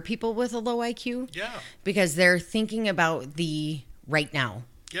are people with a low IQ. Yeah. Because they're thinking about the right now.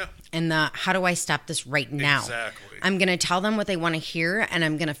 Yeah. And the how do I stop this right now? Exactly. I'm going to tell them what they want to hear, and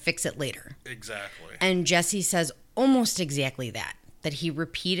I'm going to fix it later. Exactly. And Jesse says almost exactly that he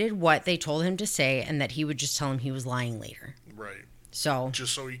repeated what they told him to say, and that he would just tell them he was lying later. Right. So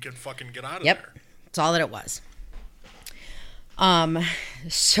just so he could fucking get out of there. Yep. That's all that it was.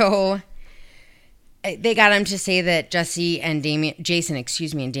 So they got him to say that Jason,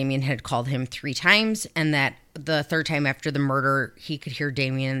 and Damien had called him 3 times, and that the 3rd time after the murder, he could hear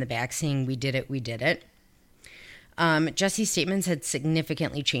Damien in the back saying, "We did it, we did it." Jesse's statements had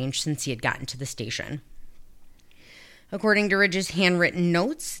significantly changed since he had gotten to the station. According to Ridge's handwritten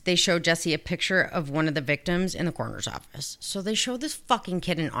notes, they showed Jesse a picture of one of the victims in the coroner's office. So they showed this fucking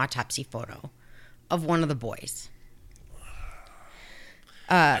kid an autopsy photo of one of the boys.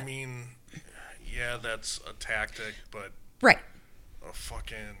 I mean, yeah, that's a tactic, but right, a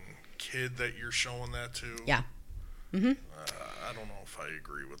fucking kid that you're showing that to, yeah. I don't know if I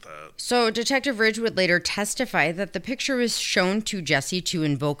agree with that. So Detective Ridge would later testify that the picture was shown to Jesse to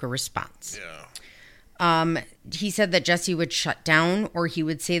invoke a response. Yeah. He said that Jesse would shut down, or he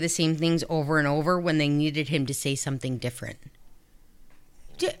would say the same things over and over when they needed him to say something different.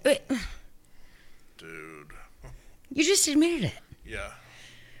 Dude. You just admitted it. Yeah.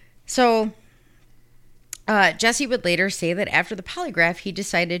 So Jesse would later say that after the polygraph, he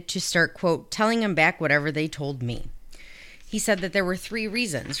decided to start, quote, telling him back whatever they told me. He said that there were 3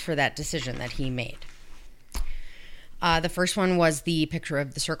 reasons for that decision that he made. The first one was the picture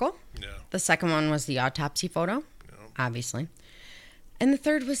of the circle. Yeah. The second one was the autopsy photo, obviously. And the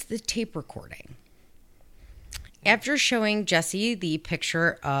third was the tape recording. After showing Jesse the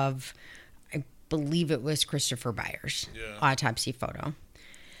picture of, I believe it was Christopher Byers' autopsy photo,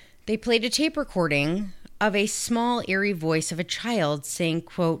 they played a tape recording of a small, eerie voice of a child saying,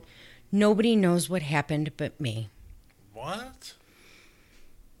 quote, "Nobody knows what happened but me." What?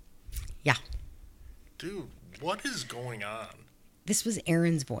 Yeah. Dude, what is going on? This was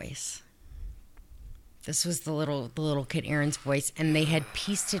Aaron's voice. This was the little kid Aaron's voice, and they had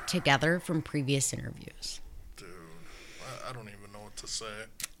pieced it together from previous interviews. Dude, I don't even know what to say.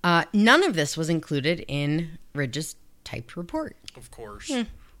 None of this was included in Ridge's typed report. Of course.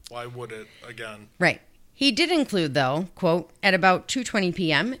 Why would it, again? Right. He did include, though, quote, "At about 2:20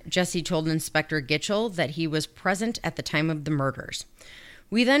 p.m., Jesse told Inspector Gitchell that he was present at the time of the murders.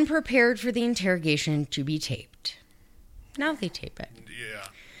 We then prepared for the interrogation to be taped." Now they tape it. Yeah.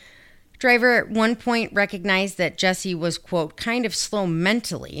 Driver at one point recognized that Jesse was, quote, "kind of slow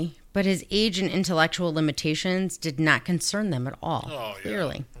mentally," but his age and intellectual limitations did not concern them at all,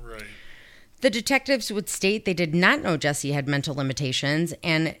 clearly. Yeah, right. The detectives would state they did not know Jesse had mental limitations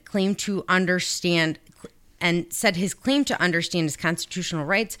and claimed to understand and said his claim to understand his constitutional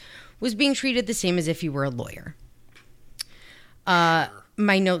rights was being treated the same as if he were a lawyer. Sure.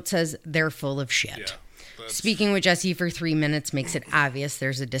 My note says they're full of shit. Yeah, Speaking with Jesse for 3 minutes makes it obvious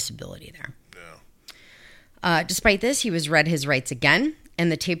there's a disability there. Yeah. Despite this, he was read his rights again,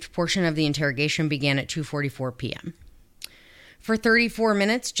 and the taped portion of the interrogation began at 2:44 p.m. For 34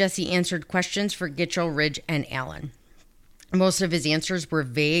 minutes, Jesse answered questions for Gitchell, Ridge, and Allen. Most of his answers were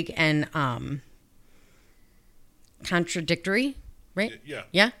vague and contradictory, right? Yeah.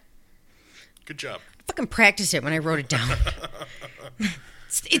 Yeah? Good job. I fucking practiced it when I wrote it down.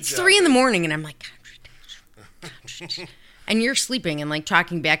 It's 3 in the morning, and I'm like, contradiction. And you're sleeping and like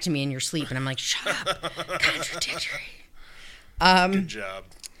talking back to me in your sleep, and I'm like, shut up, contradictory. Good job.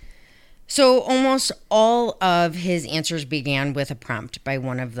 So almost all of his answers began with a prompt by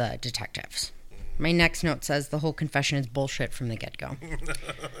one of the detectives. My next note says the whole confession is bullshit from the get-go.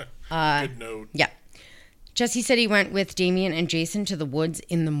 Good note. Yeah. Jesse said he went with Damien and Jason to the woods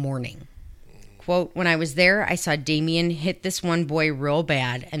in the morning. Quote, when I was there, I saw Damien hit this one boy real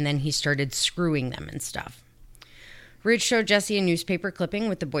bad, and then he started screwing them and stuff. Ridge showed Jesse a newspaper clipping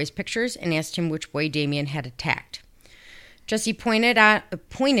with the boy's pictures and asked him which boy Damien had attacked. Jesse pointed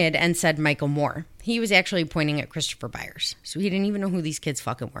and said Michael Moore. He was actually pointing at Christopher Byers, so he didn't even know who these kids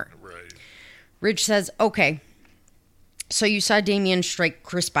fucking were. Right. Ridge says, okay, so you saw Damien strike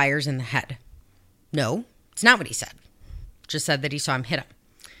Chris Byers in the head. No, it's not what he said. Just said that he saw him hit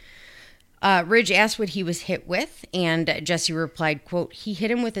him. Ridge asked what he was hit with, and Jesse replied, quote, he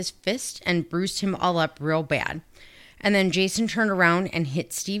hit him with his fist and bruised him all up real bad. And then Jason turned around and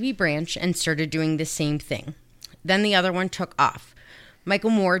hit Stevie Branch and started doing the same thing. Then the other one took off.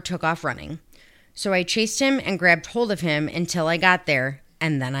 Michael Moore took off running. So I chased him and grabbed hold of him until I got there,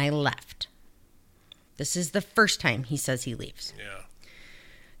 and then I left. This is the first time he says he leaves. Yeah.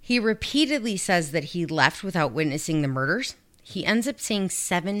 He repeatedly says that he left without witnessing the murders. He ends up saying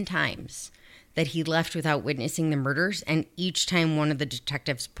 7 times that he left without witnessing the murders, and each time one of the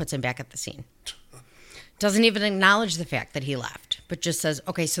detectives puts him back at the scene. Doesn't even acknowledge the fact that he left, but just says,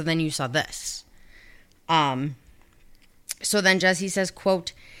 okay, so then you saw this. So then Jesse says,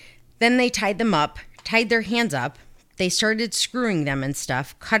 quote, then they tied their hands up. They started screwing them and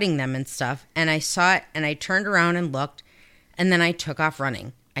stuff, cutting them and stuff. And I saw it and I turned around and looked, and then I took off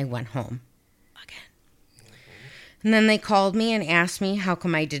running. I went home again. And then they called me and asked me how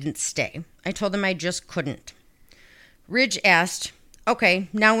come I didn't stay. I told them I just couldn't. Ridge asked, okay,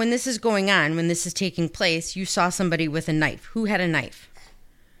 now when this is going on, when this is taking place, you saw somebody with a knife. Who had a knife?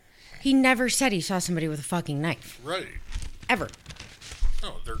 He never said he saw somebody with a fucking knife. Right. Ever.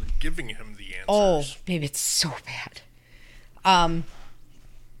 Oh, they're giving him the answers. Oh, babe, it's so bad.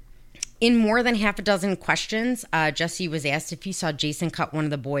 In more than half a dozen questions, Jesse was asked if he saw Jason cut one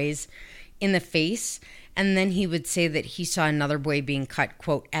of the boys in the face, and then he would say that he saw another boy being cut,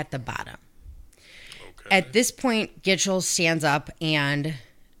 quote, at the bottom. Okay. At this point, Gitchell stands up and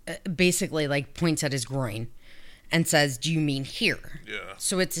basically like points at his groin and says, do you mean here? Yeah.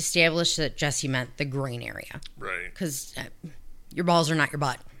 So it's established that Jesse meant the groin area. Right. Because your balls are not your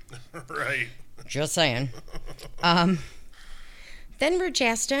butt. Right. Just saying. Then Ridge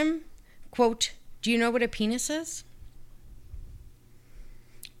asked him, quote, do you know what a penis is?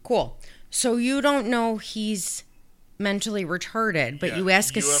 Cool. So you don't know he's mentally retarded, but you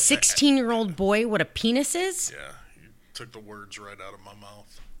ask a 16-year-old boy what a penis is? Yeah, you took the words right out of my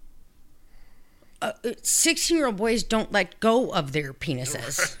mouth. 16-year-old boys don't let go of their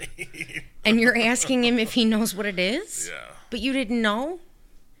penises. Right. And you're asking him if he knows what it is? Yeah. But you didn't know?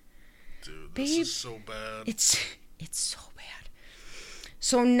 Dude, Babe, this is so bad. It's so bad.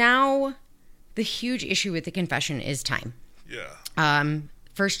 So now the huge issue with the confession is time. Yeah.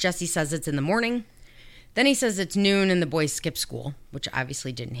 First, Jesse says it's in the morning. Then he says it's noon and the boys skip school, which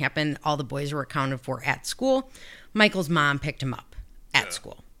obviously didn't happen. All the boys were accounted for at school. Michael's mom picked him up at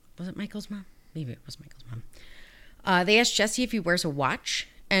school. Was it Michael's mom? Maybe it was Michael's mom. They asked Jesse if he wears a watch,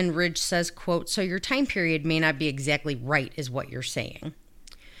 and Ridge says, quote, so your time period may not be exactly right is what you're saying.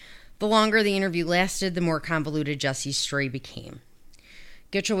 The longer the interview lasted, the more convoluted Jesse's story became.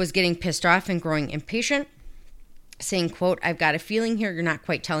 Gitchell was getting pissed off and growing impatient, saying, quote, I've got a feeling here you're not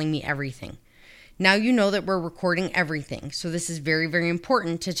quite telling me everything. Now you know that we're recording everything, so this is very, very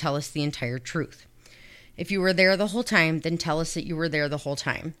important to tell us the entire truth. If you were there the whole time, then tell us that you were there the whole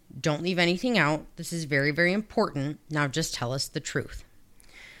time. Don't leave anything out. This is very, very important. Now just tell us the truth.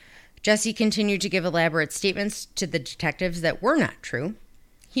 Jesse continued to give elaborate statements to the detectives that were not true.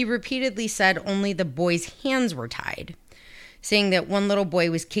 he repeatedly said only the boys' hands were tied, saying that one little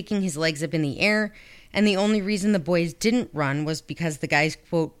boy was kicking his legs up in the air, and the only reason the boys didn't run was because the guys,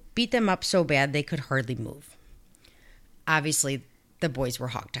 quote, beat them up so bad they could hardly move. Obviously, the boys were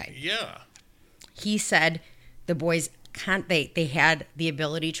hogtied. Yeah. He said the boys they had the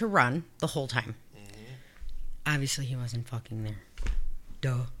ability to run the whole time. Mm-hmm. Obviously, he wasn't fucking there.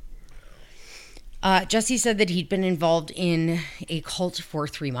 Duh. Jesse said that he'd been involved in a cult for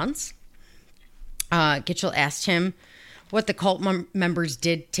 3 months. Gitchell asked him what the cult members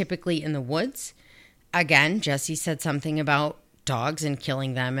did typically in the woods. Again, Jesse said something about dogs and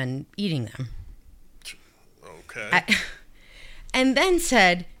killing them and eating them. Okay. And then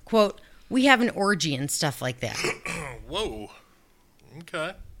said, quote, we have an orgy and stuff like that. Whoa.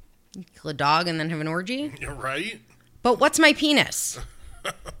 Okay. You kill a dog and then have an orgy? You're right. But what's my penis?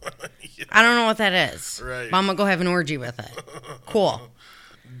 Yeah. I don't know what that is. Right. But I'm going to go have an orgy with it. Cool.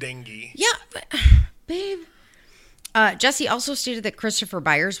 Dingy. Yeah, but, babe. Jesse also stated that Christopher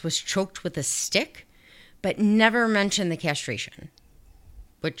Byers was choked with a stick, but never mentioned the castration.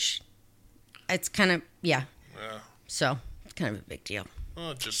 Which, it's kind of, yeah. Yeah. So, it's kind of a big deal.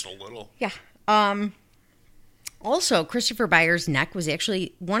 Oh, just a little. Yeah. Also, Christopher Byers' neck was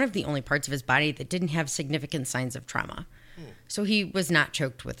actually one of the only parts of his body that didn't have significant signs of trauma. So he was not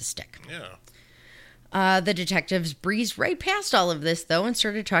choked with a stick. Yeah. The detectives breezed right past all of this, though, and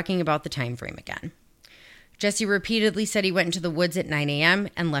started talking about the time frame again. Jesse repeatedly said he went into the woods at 9 a.m.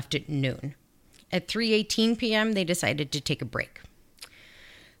 and left at noon. At 3:18 p.m., they decided to take a break.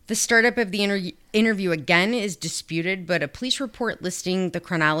 The startup of the interview again is disputed, but a police report listing the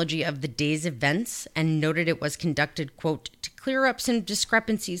chronology of the day's events and noted it was conducted, quote, to clear up some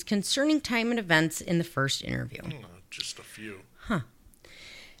discrepancies concerning time and events in the first interview. Just a few. Huh.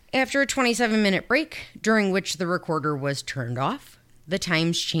 After a 27-minute break, during which the recorder was turned off, the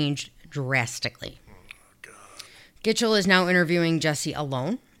times changed drastically. Oh, God. Gitchell is now interviewing Jesse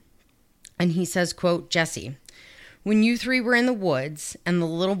alone, and he says, quote, Jesse, when you three were in the woods and the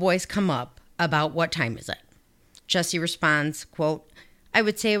little boys come up, about what time is it? Jesse responds, quote, I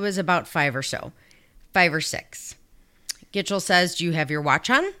would say it was about 5 or so. 5 or 6. Gitchell says, do you have your watch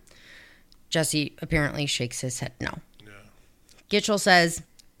on? Jesse apparently shakes his head no. Yeah. Gitchell says,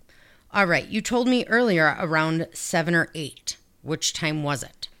 all right, you told me earlier around 7 or 8. Which time was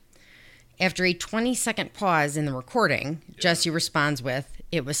it? After a 20-second pause in the recording, Jesse responds with,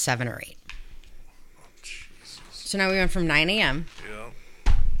 it was 7 or 8. So now we went from 9 a.m.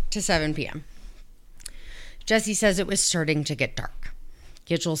 to 7 p.m. Jesse says it was starting to get dark.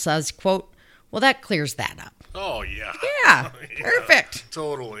 Gitchell says, quote, well, that clears that up. Oh, yeah. Yeah, perfect.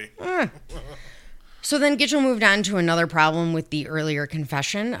 Totally. So then Gitchell moved on to another problem with the earlier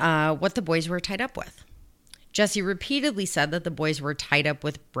confession, what the boys were tied up with. Jesse repeatedly said that the boys were tied up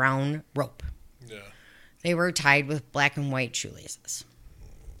with brown rope. Yeah. They were tied with black and white shoelaces.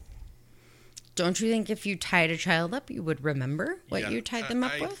 Don't you think if you tied a child up, you would remember what you tied them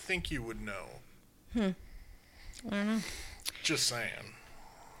up with? I think you would know. I don't know. Just saying.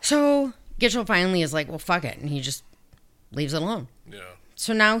 So Gitchell finally is like, well, fuck it. And he just leaves it alone. Yeah.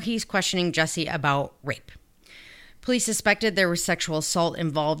 So now he's questioning Jesse about rape. Police suspected there was sexual assault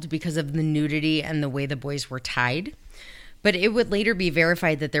involved because of the nudity and the way the boys were tied. But it would later be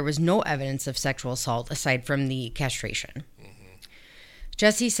verified that there was no evidence of sexual assault aside from the castration.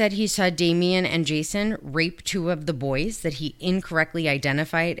 Jesse said he saw Damien and Jason rape 2 of the boys that he incorrectly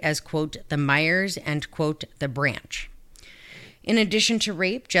identified as, quote, the Myers and, quote, the Branch. In addition to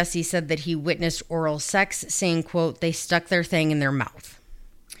rape, Jesse said that he witnessed oral sex, saying, quote, they stuck their thing in their mouth.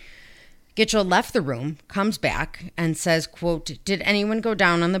 Gitchell left the room, comes back, and says, quote, did anyone go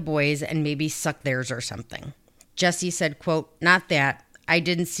down on the boys and maybe suck theirs or something? Jesse said, quote, not that. I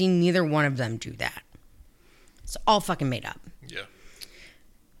didn't see neither one of them do that. It's all fucking made up. Yeah.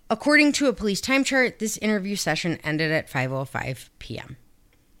 According to a police time chart, this interview session ended at 5:05 p.m.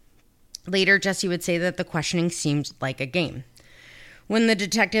 Later, Jesse would say that the questioning seemed like a game. When the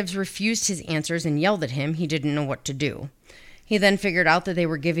detectives refused his answers and yelled at him, he didn't know what to do. He then figured out that they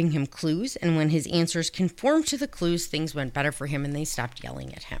were giving him clues, and when his answers conformed to the clues, things went better for him and they stopped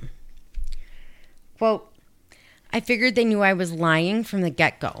yelling at him. Quote, I figured they knew I was lying from the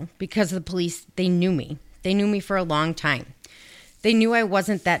get-go because the police, they knew me. They knew me for a long time. They knew I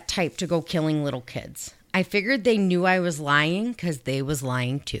wasn't that type to go killing little kids. I figured they knew I was lying because they was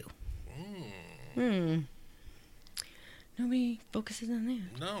lying too. Nobody focuses on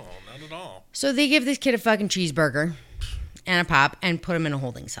that. No, not at all. So they give this kid a fucking cheeseburger and a pop and put him in a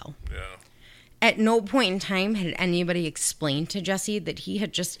holding cell. Yeah. At no point in time had anybody explained to Jesse that he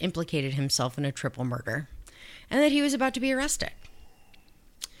had just implicated himself in a triple murder and that he was about to be arrested.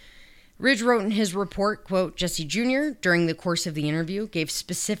 Ridge wrote in his report, quote, Jesse Jr., during the course of the interview, gave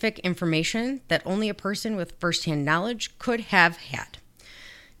specific information that only a person with firsthand knowledge could have had.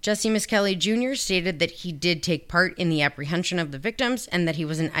 Jesse Miskelly Jr. stated that he did take part in the apprehension of the victims and that he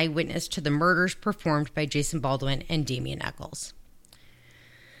was an eyewitness to the murders performed by Jason Baldwin and Damian Eccles.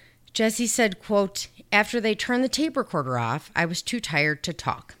 Jesse said, quote, after they turned the tape recorder off, I was too tired to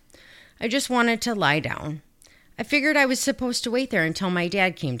talk. I just wanted to lie down. I figured I was supposed to wait there until my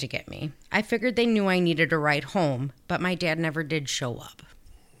dad came to get me. I figured they knew I needed a ride home, but my dad never did show up.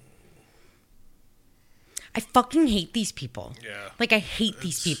 I fucking hate these people. Yeah. Like, I hate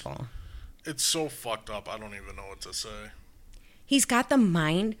these people. It's so fucked up, I don't even know what to say. He's got the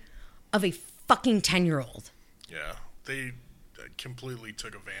mind of a fucking 10-year-old. Yeah. They completely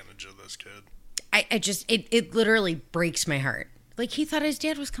took advantage of this kid. It literally breaks my heart. Like, he thought his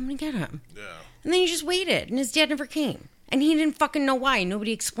dad was coming to get him. Yeah. And then he just waited, and his dad never came. And he didn't fucking know why.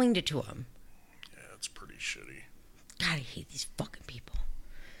 Nobody explained it to him. Yeah, it's pretty shitty. God, I hate these fucking people.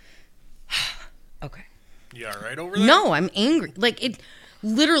 Okay. Yeah, right over there? No, I'm angry. Like, it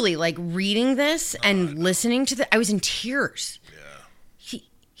literally, like, reading this and listening to I was in tears. Yeah.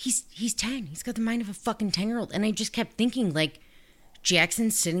 He's 10. He's got the mind of a fucking 10-year-old. And I just kept thinking, like,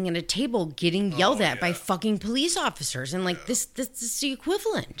 Jackson's sitting at a table getting yelled at by fucking police officers. And, like, this is the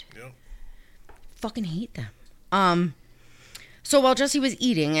equivalent. Yep. Fucking hate them. So while Jesse was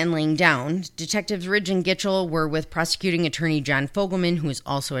eating and laying down, Detectives Ridge and Gitchell were with prosecuting attorney John Fogelman, who is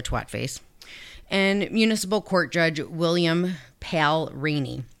also a twatface, and municipal court judge William Pal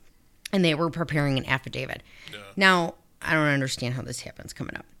Rainey. And they were preparing an affidavit. Yeah. Now, I don't understand how this happens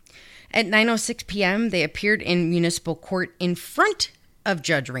coming up. At 9:06 p.m., they appeared in municipal court in front of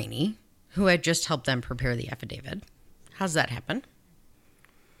Judge Rainey, who had just helped them prepare the affidavit. How's that happen?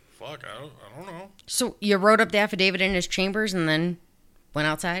 Fuck, I don't know. So you wrote up the affidavit in his chambers and then went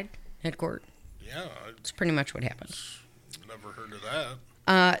outside at court? Yeah. That's pretty much what happened. Never heard of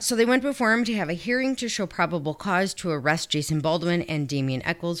that. So they went before him to have a hearing to show probable cause to arrest Jason Baldwin and Damian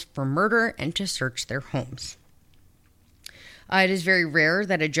Eccles for murder and to search their homes. It is very rare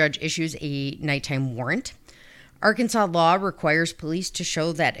that a judge issues a nighttime warrant. Arkansas law requires police to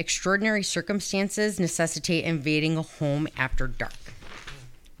show that extraordinary circumstances necessitate invading a home after dark.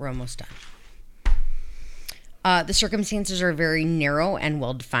 We're almost done. The circumstances are very narrow and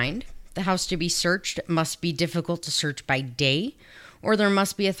well-defined. The house to be searched must be difficult to search by day, or there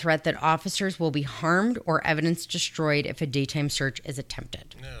must be a threat that officers will be harmed or evidence destroyed if a daytime search is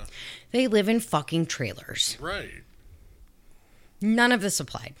attempted. Yeah. They live in fucking trailers. Right. None of this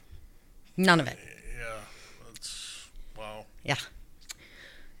applied. None of it. Yeah. That's... Wow. Yeah.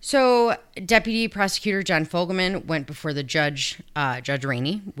 So, Deputy Prosecutor John Fogelman went before the Judge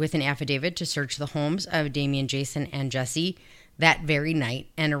Rainey, with an affidavit to search the homes of Damian, Jason, and Jesse that very night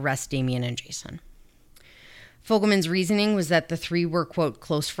and arrest Damian and Jason. Fogelman's reasoning was that the three were, quote,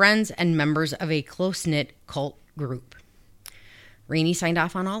 close friends and members of a close-knit cult group. Rainey signed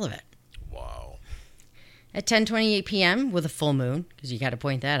off on all of it. Wow. At 10:28 p.m., with a full moon, because you got to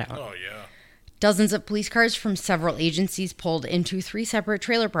point that out. Oh, yeah. Dozens of police cars from several agencies pulled into 3 separate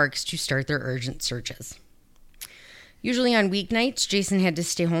trailer parks to start their urgent searches. Usually on weeknights, Jason had to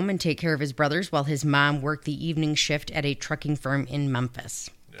stay home and take care of his brothers while his mom worked the evening shift at a trucking firm in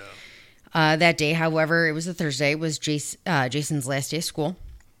Memphis. Yeah. That day, however, it was a Thursday, was Jason's last day of school.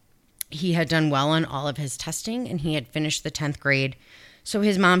 He had done well on all of his testing, and he had finished the 10th grade, so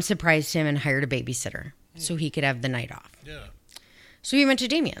his mom surprised him and hired a babysitter so he could have the night off. Yeah. So he went to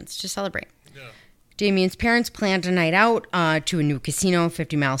Damian's to celebrate. Yeah. Damian's parents planned a night out to a new casino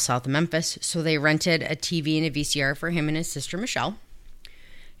 50 miles south of Memphis, so they rented a TV and a VCR for him and his sister Michelle.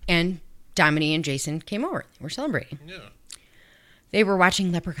 And Dominique and Jason came over. They were celebrating. Yeah. They were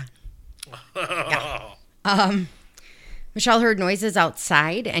watching Leprechaun. Yeah. Michelle heard noises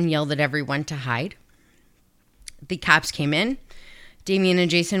outside and yelled at everyone to hide. The cops came in. Damian and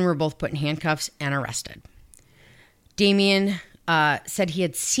Jason were both put in handcuffs and arrested. Damian said he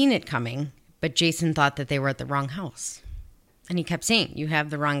had seen it coming, but Jason thought that they were at the wrong house. And he kept saying, you have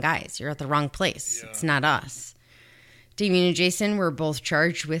the wrong guys. You're at the wrong place. Yeah. It's not us. Damian and Jason were both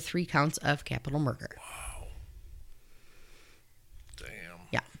charged with 3 counts of capital murder. Wow. Damn.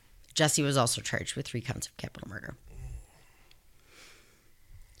 Yeah. Jesse was also charged with 3 counts of capital murder.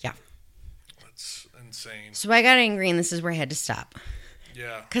 Yeah. That's insane. So I got angry, and this is where I had to stop.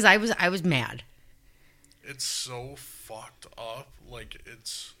 Yeah. Because I was mad. It's so fucked up. Like,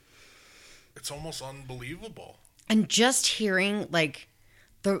 it's almost unbelievable. And just hearing, like,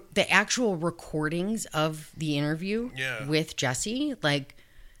 the actual recordings of the interview with Jesse, like,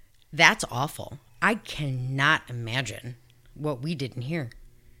 that's awful. I cannot imagine what we didn't hear.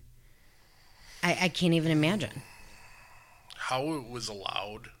 I can't even imagine. How it was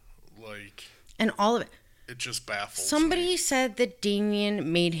allowed, like... And all of it. It just baffles Somebody me. said that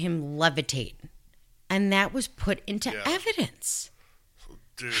Damien made him levitate. And that was put into evidence.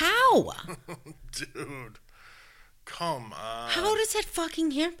 Dude. How? Dude. Come on. How does that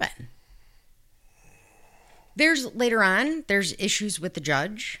fucking happen? Later on, there's issues with the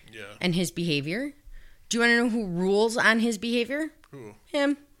judge and his behavior. Do you want to know who rules on his behavior? Who?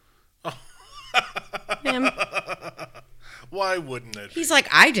 Him. Oh. Him. Why wouldn't it? He's like,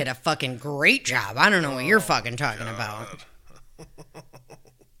 I did a fucking great job. I don't know what you're fucking talking about.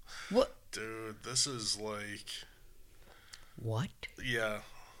 What? Dude, this is like... What? Yeah.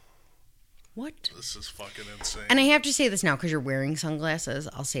 What? This is fucking insane. And I have to say this now because you're wearing sunglasses.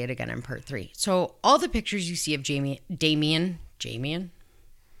 I'll say it again in part 3. So all the pictures you see of Damien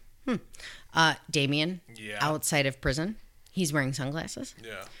outside of prison, he's wearing sunglasses.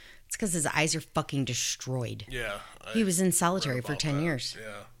 Yeah. It's because his eyes are fucking destroyed. Yeah. He was in solitary for 10 years.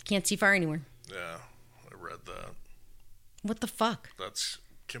 Yeah. Can't see far anywhere. Yeah. I read that. What the fuck? That's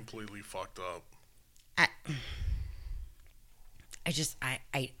completely fucked up. I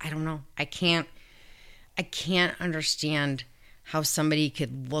don't know. I can't understand how somebody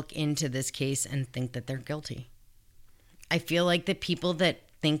could look into this case and think that they're guilty. I feel like the people that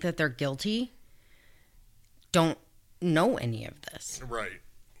think that they're guilty don't know any of this. Right.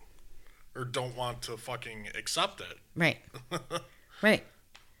 Or don't want to fucking accept it. Right. Right.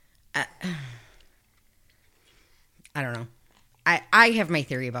 I don't know. I have my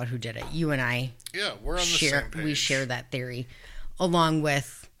theory about who did it. You and I we're on the same page. We share that theory along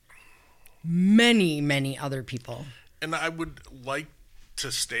with many, many other people. And I would like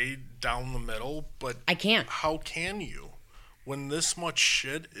to stay down the middle, but I can't. How can you? When this much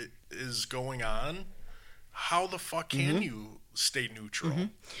shit is going on, how the fuck can you stay neutral? Mm-hmm.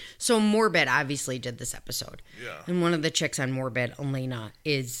 So Morbid obviously did this episode. Yeah. And one of the chicks on Morbid, Elena,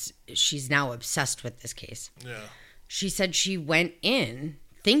 she's now obsessed with this case. Yeah. She said she went in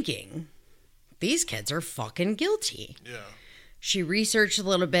thinking these kids are fucking guilty. Yeah. She researched a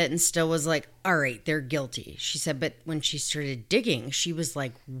little bit and still was like, all right, they're guilty. She said, but when she started digging, she was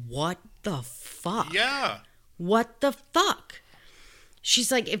like, what the fuck? Yeah. What the fuck?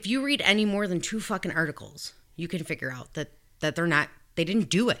 She's like, if you read any more than 2 fucking articles, you can figure out that they didn't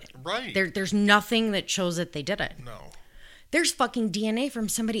do it. Right. There's nothing that shows that they did it. No. There's fucking DNA from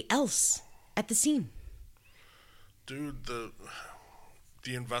somebody else at the scene. Dude, the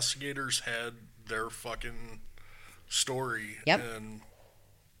investigators had their fucking story. Yep. And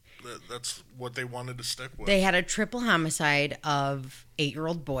that's what they wanted to stick with. They had a triple homicide of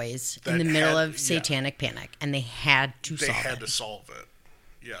 8-year-old boys in the middle of satanic panic, and they had to solve it. They had to solve it.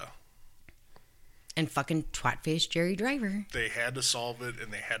 Yeah. And fucking twat-faced Jerry Driver. They had to solve it,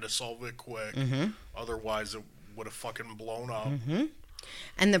 and they had to solve it quick. Mm-hmm. Otherwise, it would have fucking blown up. Mm-hmm.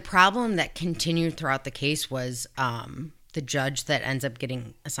 And the problem that continued throughout the case was the judge that ends up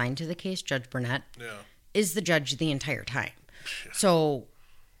getting assigned to the case, Judge Burnett, is the judge the entire time. Yeah. So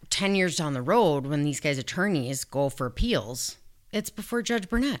 10 years down the road, when these guys' attorneys go for appeals, it's before Judge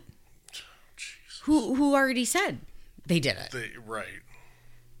Burnett, who already said they did it. Right.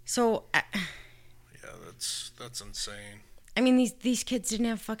 So... yeah, that's insane. I mean, these kids didn't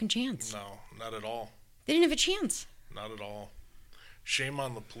have a fucking chance. No, not at all. They didn't have a chance. Not at all. Shame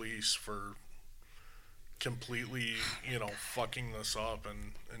on the police for completely, fucking this up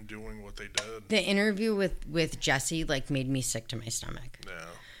and doing what they did. The interview with Jesse, made me sick to my stomach. Yeah.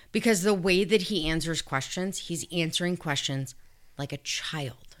 Because the way that he answers questions, he's answering questions like a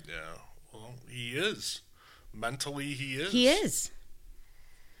child. Yeah. Well, he is. Mentally, he is. He is.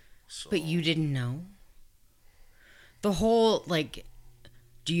 So. But you didn't know? The whole,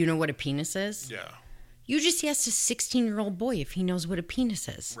 do you know what a penis is? Yeah. You just asked a 16-year-old boy if he knows what a penis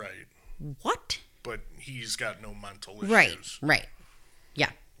is. Right. What? But he's got no mental issues. Right.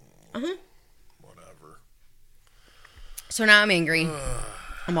 Yeah. Uh-huh. Whatever. So now I'm angry.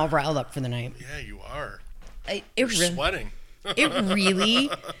 I'm all riled up for the night. Yeah, you are. You're sweating. It really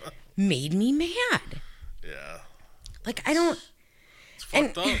made me mad. Yeah. I don't... It's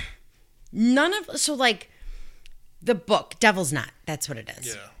fucked up. The book, Devil's Knot, that's what it is.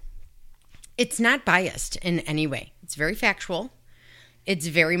 Yeah. It's not biased in any way. It's very factual. It's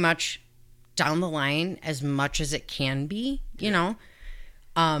very much down the line as much as it can be, you know.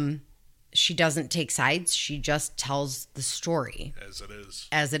 She doesn't take sides. She just tells the story. As it is.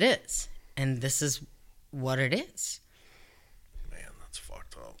 As it is. And this is what it is. Man, that's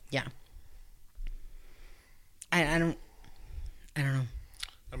fucked up. Yeah. I don't know.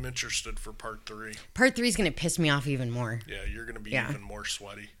 I'm interested for part 3. Part 3 is going to piss me off even more. Yeah, you're going to be even more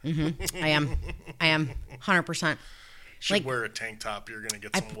sweaty. I am 100%. Should wear a tank top. You're going to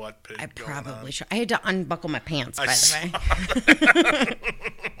get some wet pig. I going on. probably should. I had to unbuckle my pants, by the way.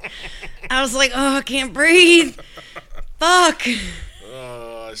 I was like, oh, I can't breathe. Fuck.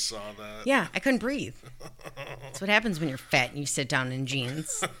 Oh, I saw that. Yeah, I couldn't breathe. That's what happens when you're fat and you sit down in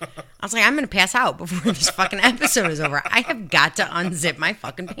jeans. I was like, I'm going to pass out before this fucking episode is over. I have got to unzip my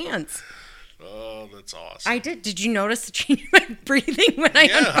fucking pants. Oh, that's awesome. I did. Did you notice the change in my breathing when I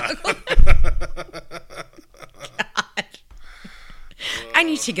unbuckled? God. I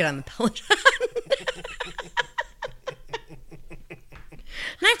need to get on the Peloton. And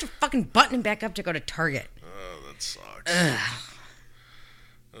I have to fucking button it back up to go to Target. Oh, that sucks.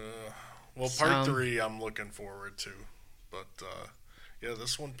 Well, part 3 I'm looking forward to. But, yeah,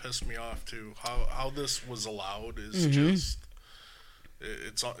 this one pissed me off, too. How this was allowed is just...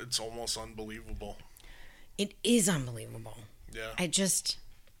 It's almost unbelievable. It is unbelievable. Yeah.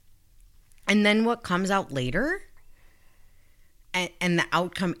 And then what comes out later... And the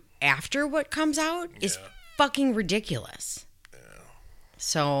outcome after what comes out is fucking ridiculous. Yeah.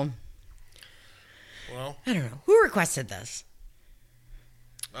 So, well, I don't know. Who requested this?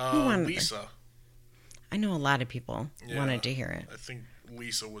 Who wanted Lisa. this? I know a lot of people wanted to hear it. I think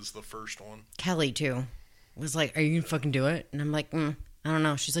Lisa was the first one. Kelly, too, was like, are you going to fucking do it? And I'm like, I don't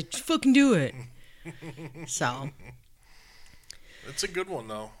know. She's like, just fucking do it. So. It's a good one,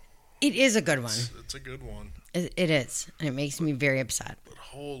 though. It is a good one. It's a good one. It is. And it makes me very upset. But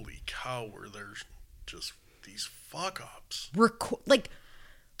holy cow, were there just these fuck-ups.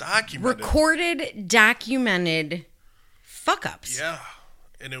 Documented. Recorded, documented fuck-ups. Yeah.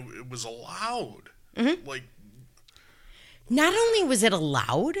 And it was allowed. Like. Not only was it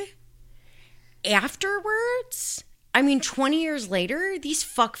allowed, afterwards, 20 years later, these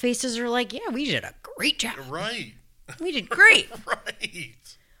fuckfaces are like, yeah, we did a great job. Right. We did great. Right.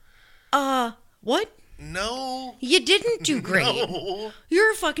 What? No. You didn't do great. No.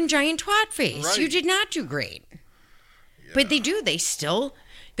 You're a fucking giant twat face. Right. You did not do great. Yeah. But they still...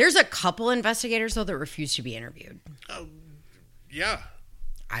 There's a couple investigators, though, that refuse to be interviewed. Yeah.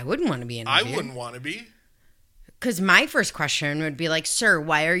 I wouldn't want to be interviewed. I wouldn't want to be. Because my first question would be like, sir,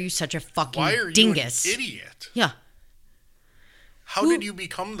 why are you such a fucking dingus? You an idiot? Yeah. How did you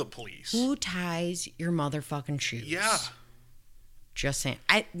become the police? Who ties your motherfucking shoes? Yeah. Just saying.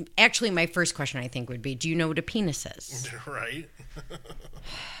 Actually, my first question, I think, would be, do you know what a penis is? Right.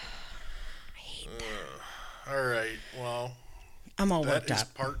 I hate that. All right. Well, I'm all worked up. That is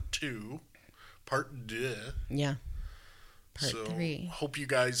part 2. Part 2. Yeah. Part 3. Hope you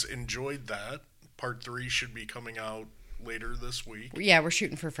guys enjoyed that. Part 3 should be coming out later this week. Yeah, we're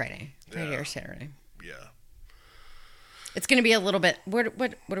shooting for Friday or Saturday. Yeah. It's going to be a little bit... What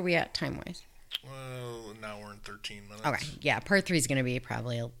are we at time-wise? Well, an hour and 13 minutes. Okay. Yeah, part 3 is going to be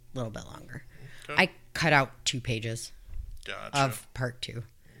probably a little bit longer. Okay. I cut out 2 pages of part 2.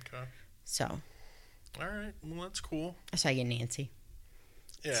 Okay. So. All right. Well, that's cool. I saw you, Nancy.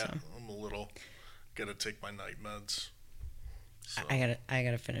 Yeah, so. I'm a little... Gotta take my night meds. So. I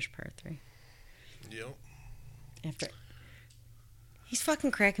gotta finish part 3. Yep. After... He's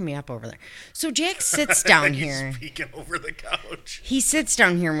fucking cracking me up over there. So Jack sits down here. He's peeking over the couch. He sits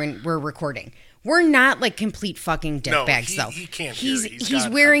down here when we're recording. We're not like complete fucking dickbags, though. He can't hear. He's He's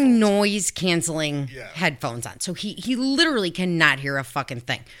wearing noise-canceling headphones on. So he literally cannot hear a fucking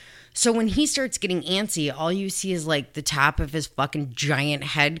thing. So when he starts getting antsy, all you see is like the top of his fucking giant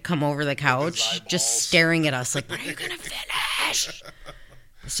head come over the couch, just staring at us like, when are you going to finish?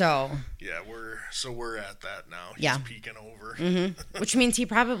 So yeah, we're at that now. He's peeking over, which means he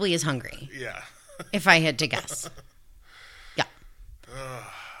probably is hungry. Yeah, if I had to guess. Yeah.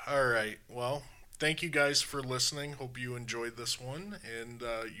 All right. Well, thank you guys for listening. Hope you enjoyed this one, and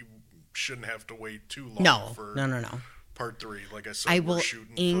you shouldn't have to wait too long. No. Part 3, like I said, I we're will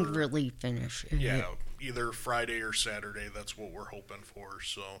shooting angrily finish. Yeah, either Friday or Saturday. That's what we're hoping for.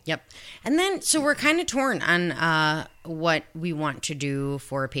 So. Yep. And then, so we're kind of torn on what we want to do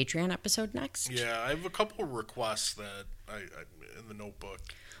for a Patreon episode next. Yeah, I have a couple of requests that I in the notebook.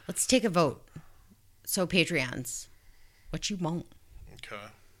 Let's take a vote. So Patreons, what you want? Okay.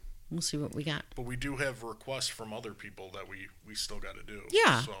 We'll see what we got. But we do have requests from other people that we still got to do.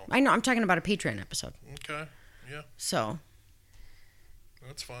 Yeah, so. I know. I'm talking about a Patreon episode. Okay. Yeah. So.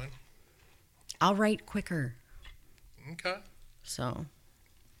 That's fine. I'll write quicker. Okay. So.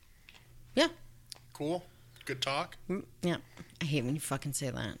 Yeah. Cool. Good talk? Yeah. I hate when you fucking say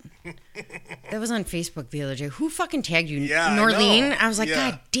that. That was on Facebook the other day. Who fucking tagged you? Yeah, Norleen? I know. I was like,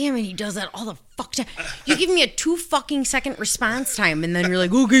 Yeah. God damn it, he does that all the fuck time. You give me a 2 fucking second response time and then you're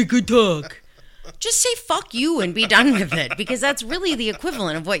like, okay, good talk. Just say fuck you and be done with it, because that's really the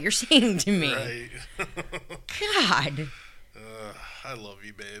equivalent of what you're saying to me. Right. God. I love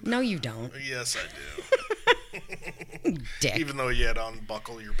you, babe. No, you don't. Yes, I do. Dick. Even though you had to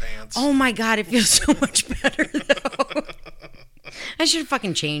unbuckle your pants. Oh my God, it feels so much better though. I should have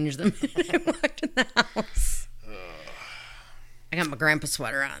fucking changed them when I walked in the house. I got my grandpa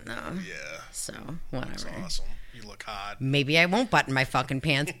sweater on though. Yeah. So, whatever. That's awesome. You look hot. Maybe I won't button my fucking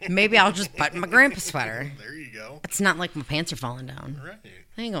pants. Maybe I'll just button my grandpa sweater. There you go. It's not like my pants are falling down. Right.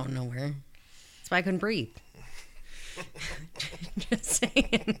 I ain't going nowhere. That's why I couldn't breathe. Just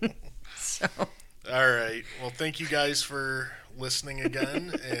saying. So. All right. Well, thank you guys for listening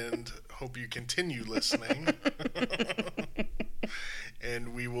again, and hope you continue listening.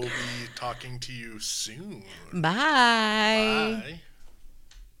 And we will be talking to you soon. Bye. Bye.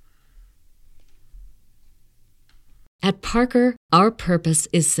 At Parker, our purpose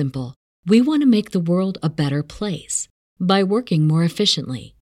is simple. We want to make the world a better place by working more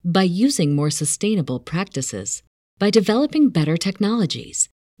efficiently, by using more sustainable practices, by developing better technologies.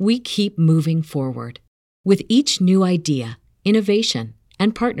 We keep moving forward. With each new idea, innovation,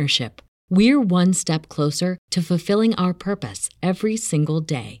 and partnership, we're one step closer to fulfilling our purpose every single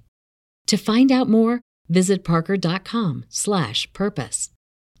day. To find out more, visit parker.com/purpose.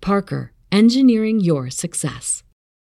 Parker, engineering your success.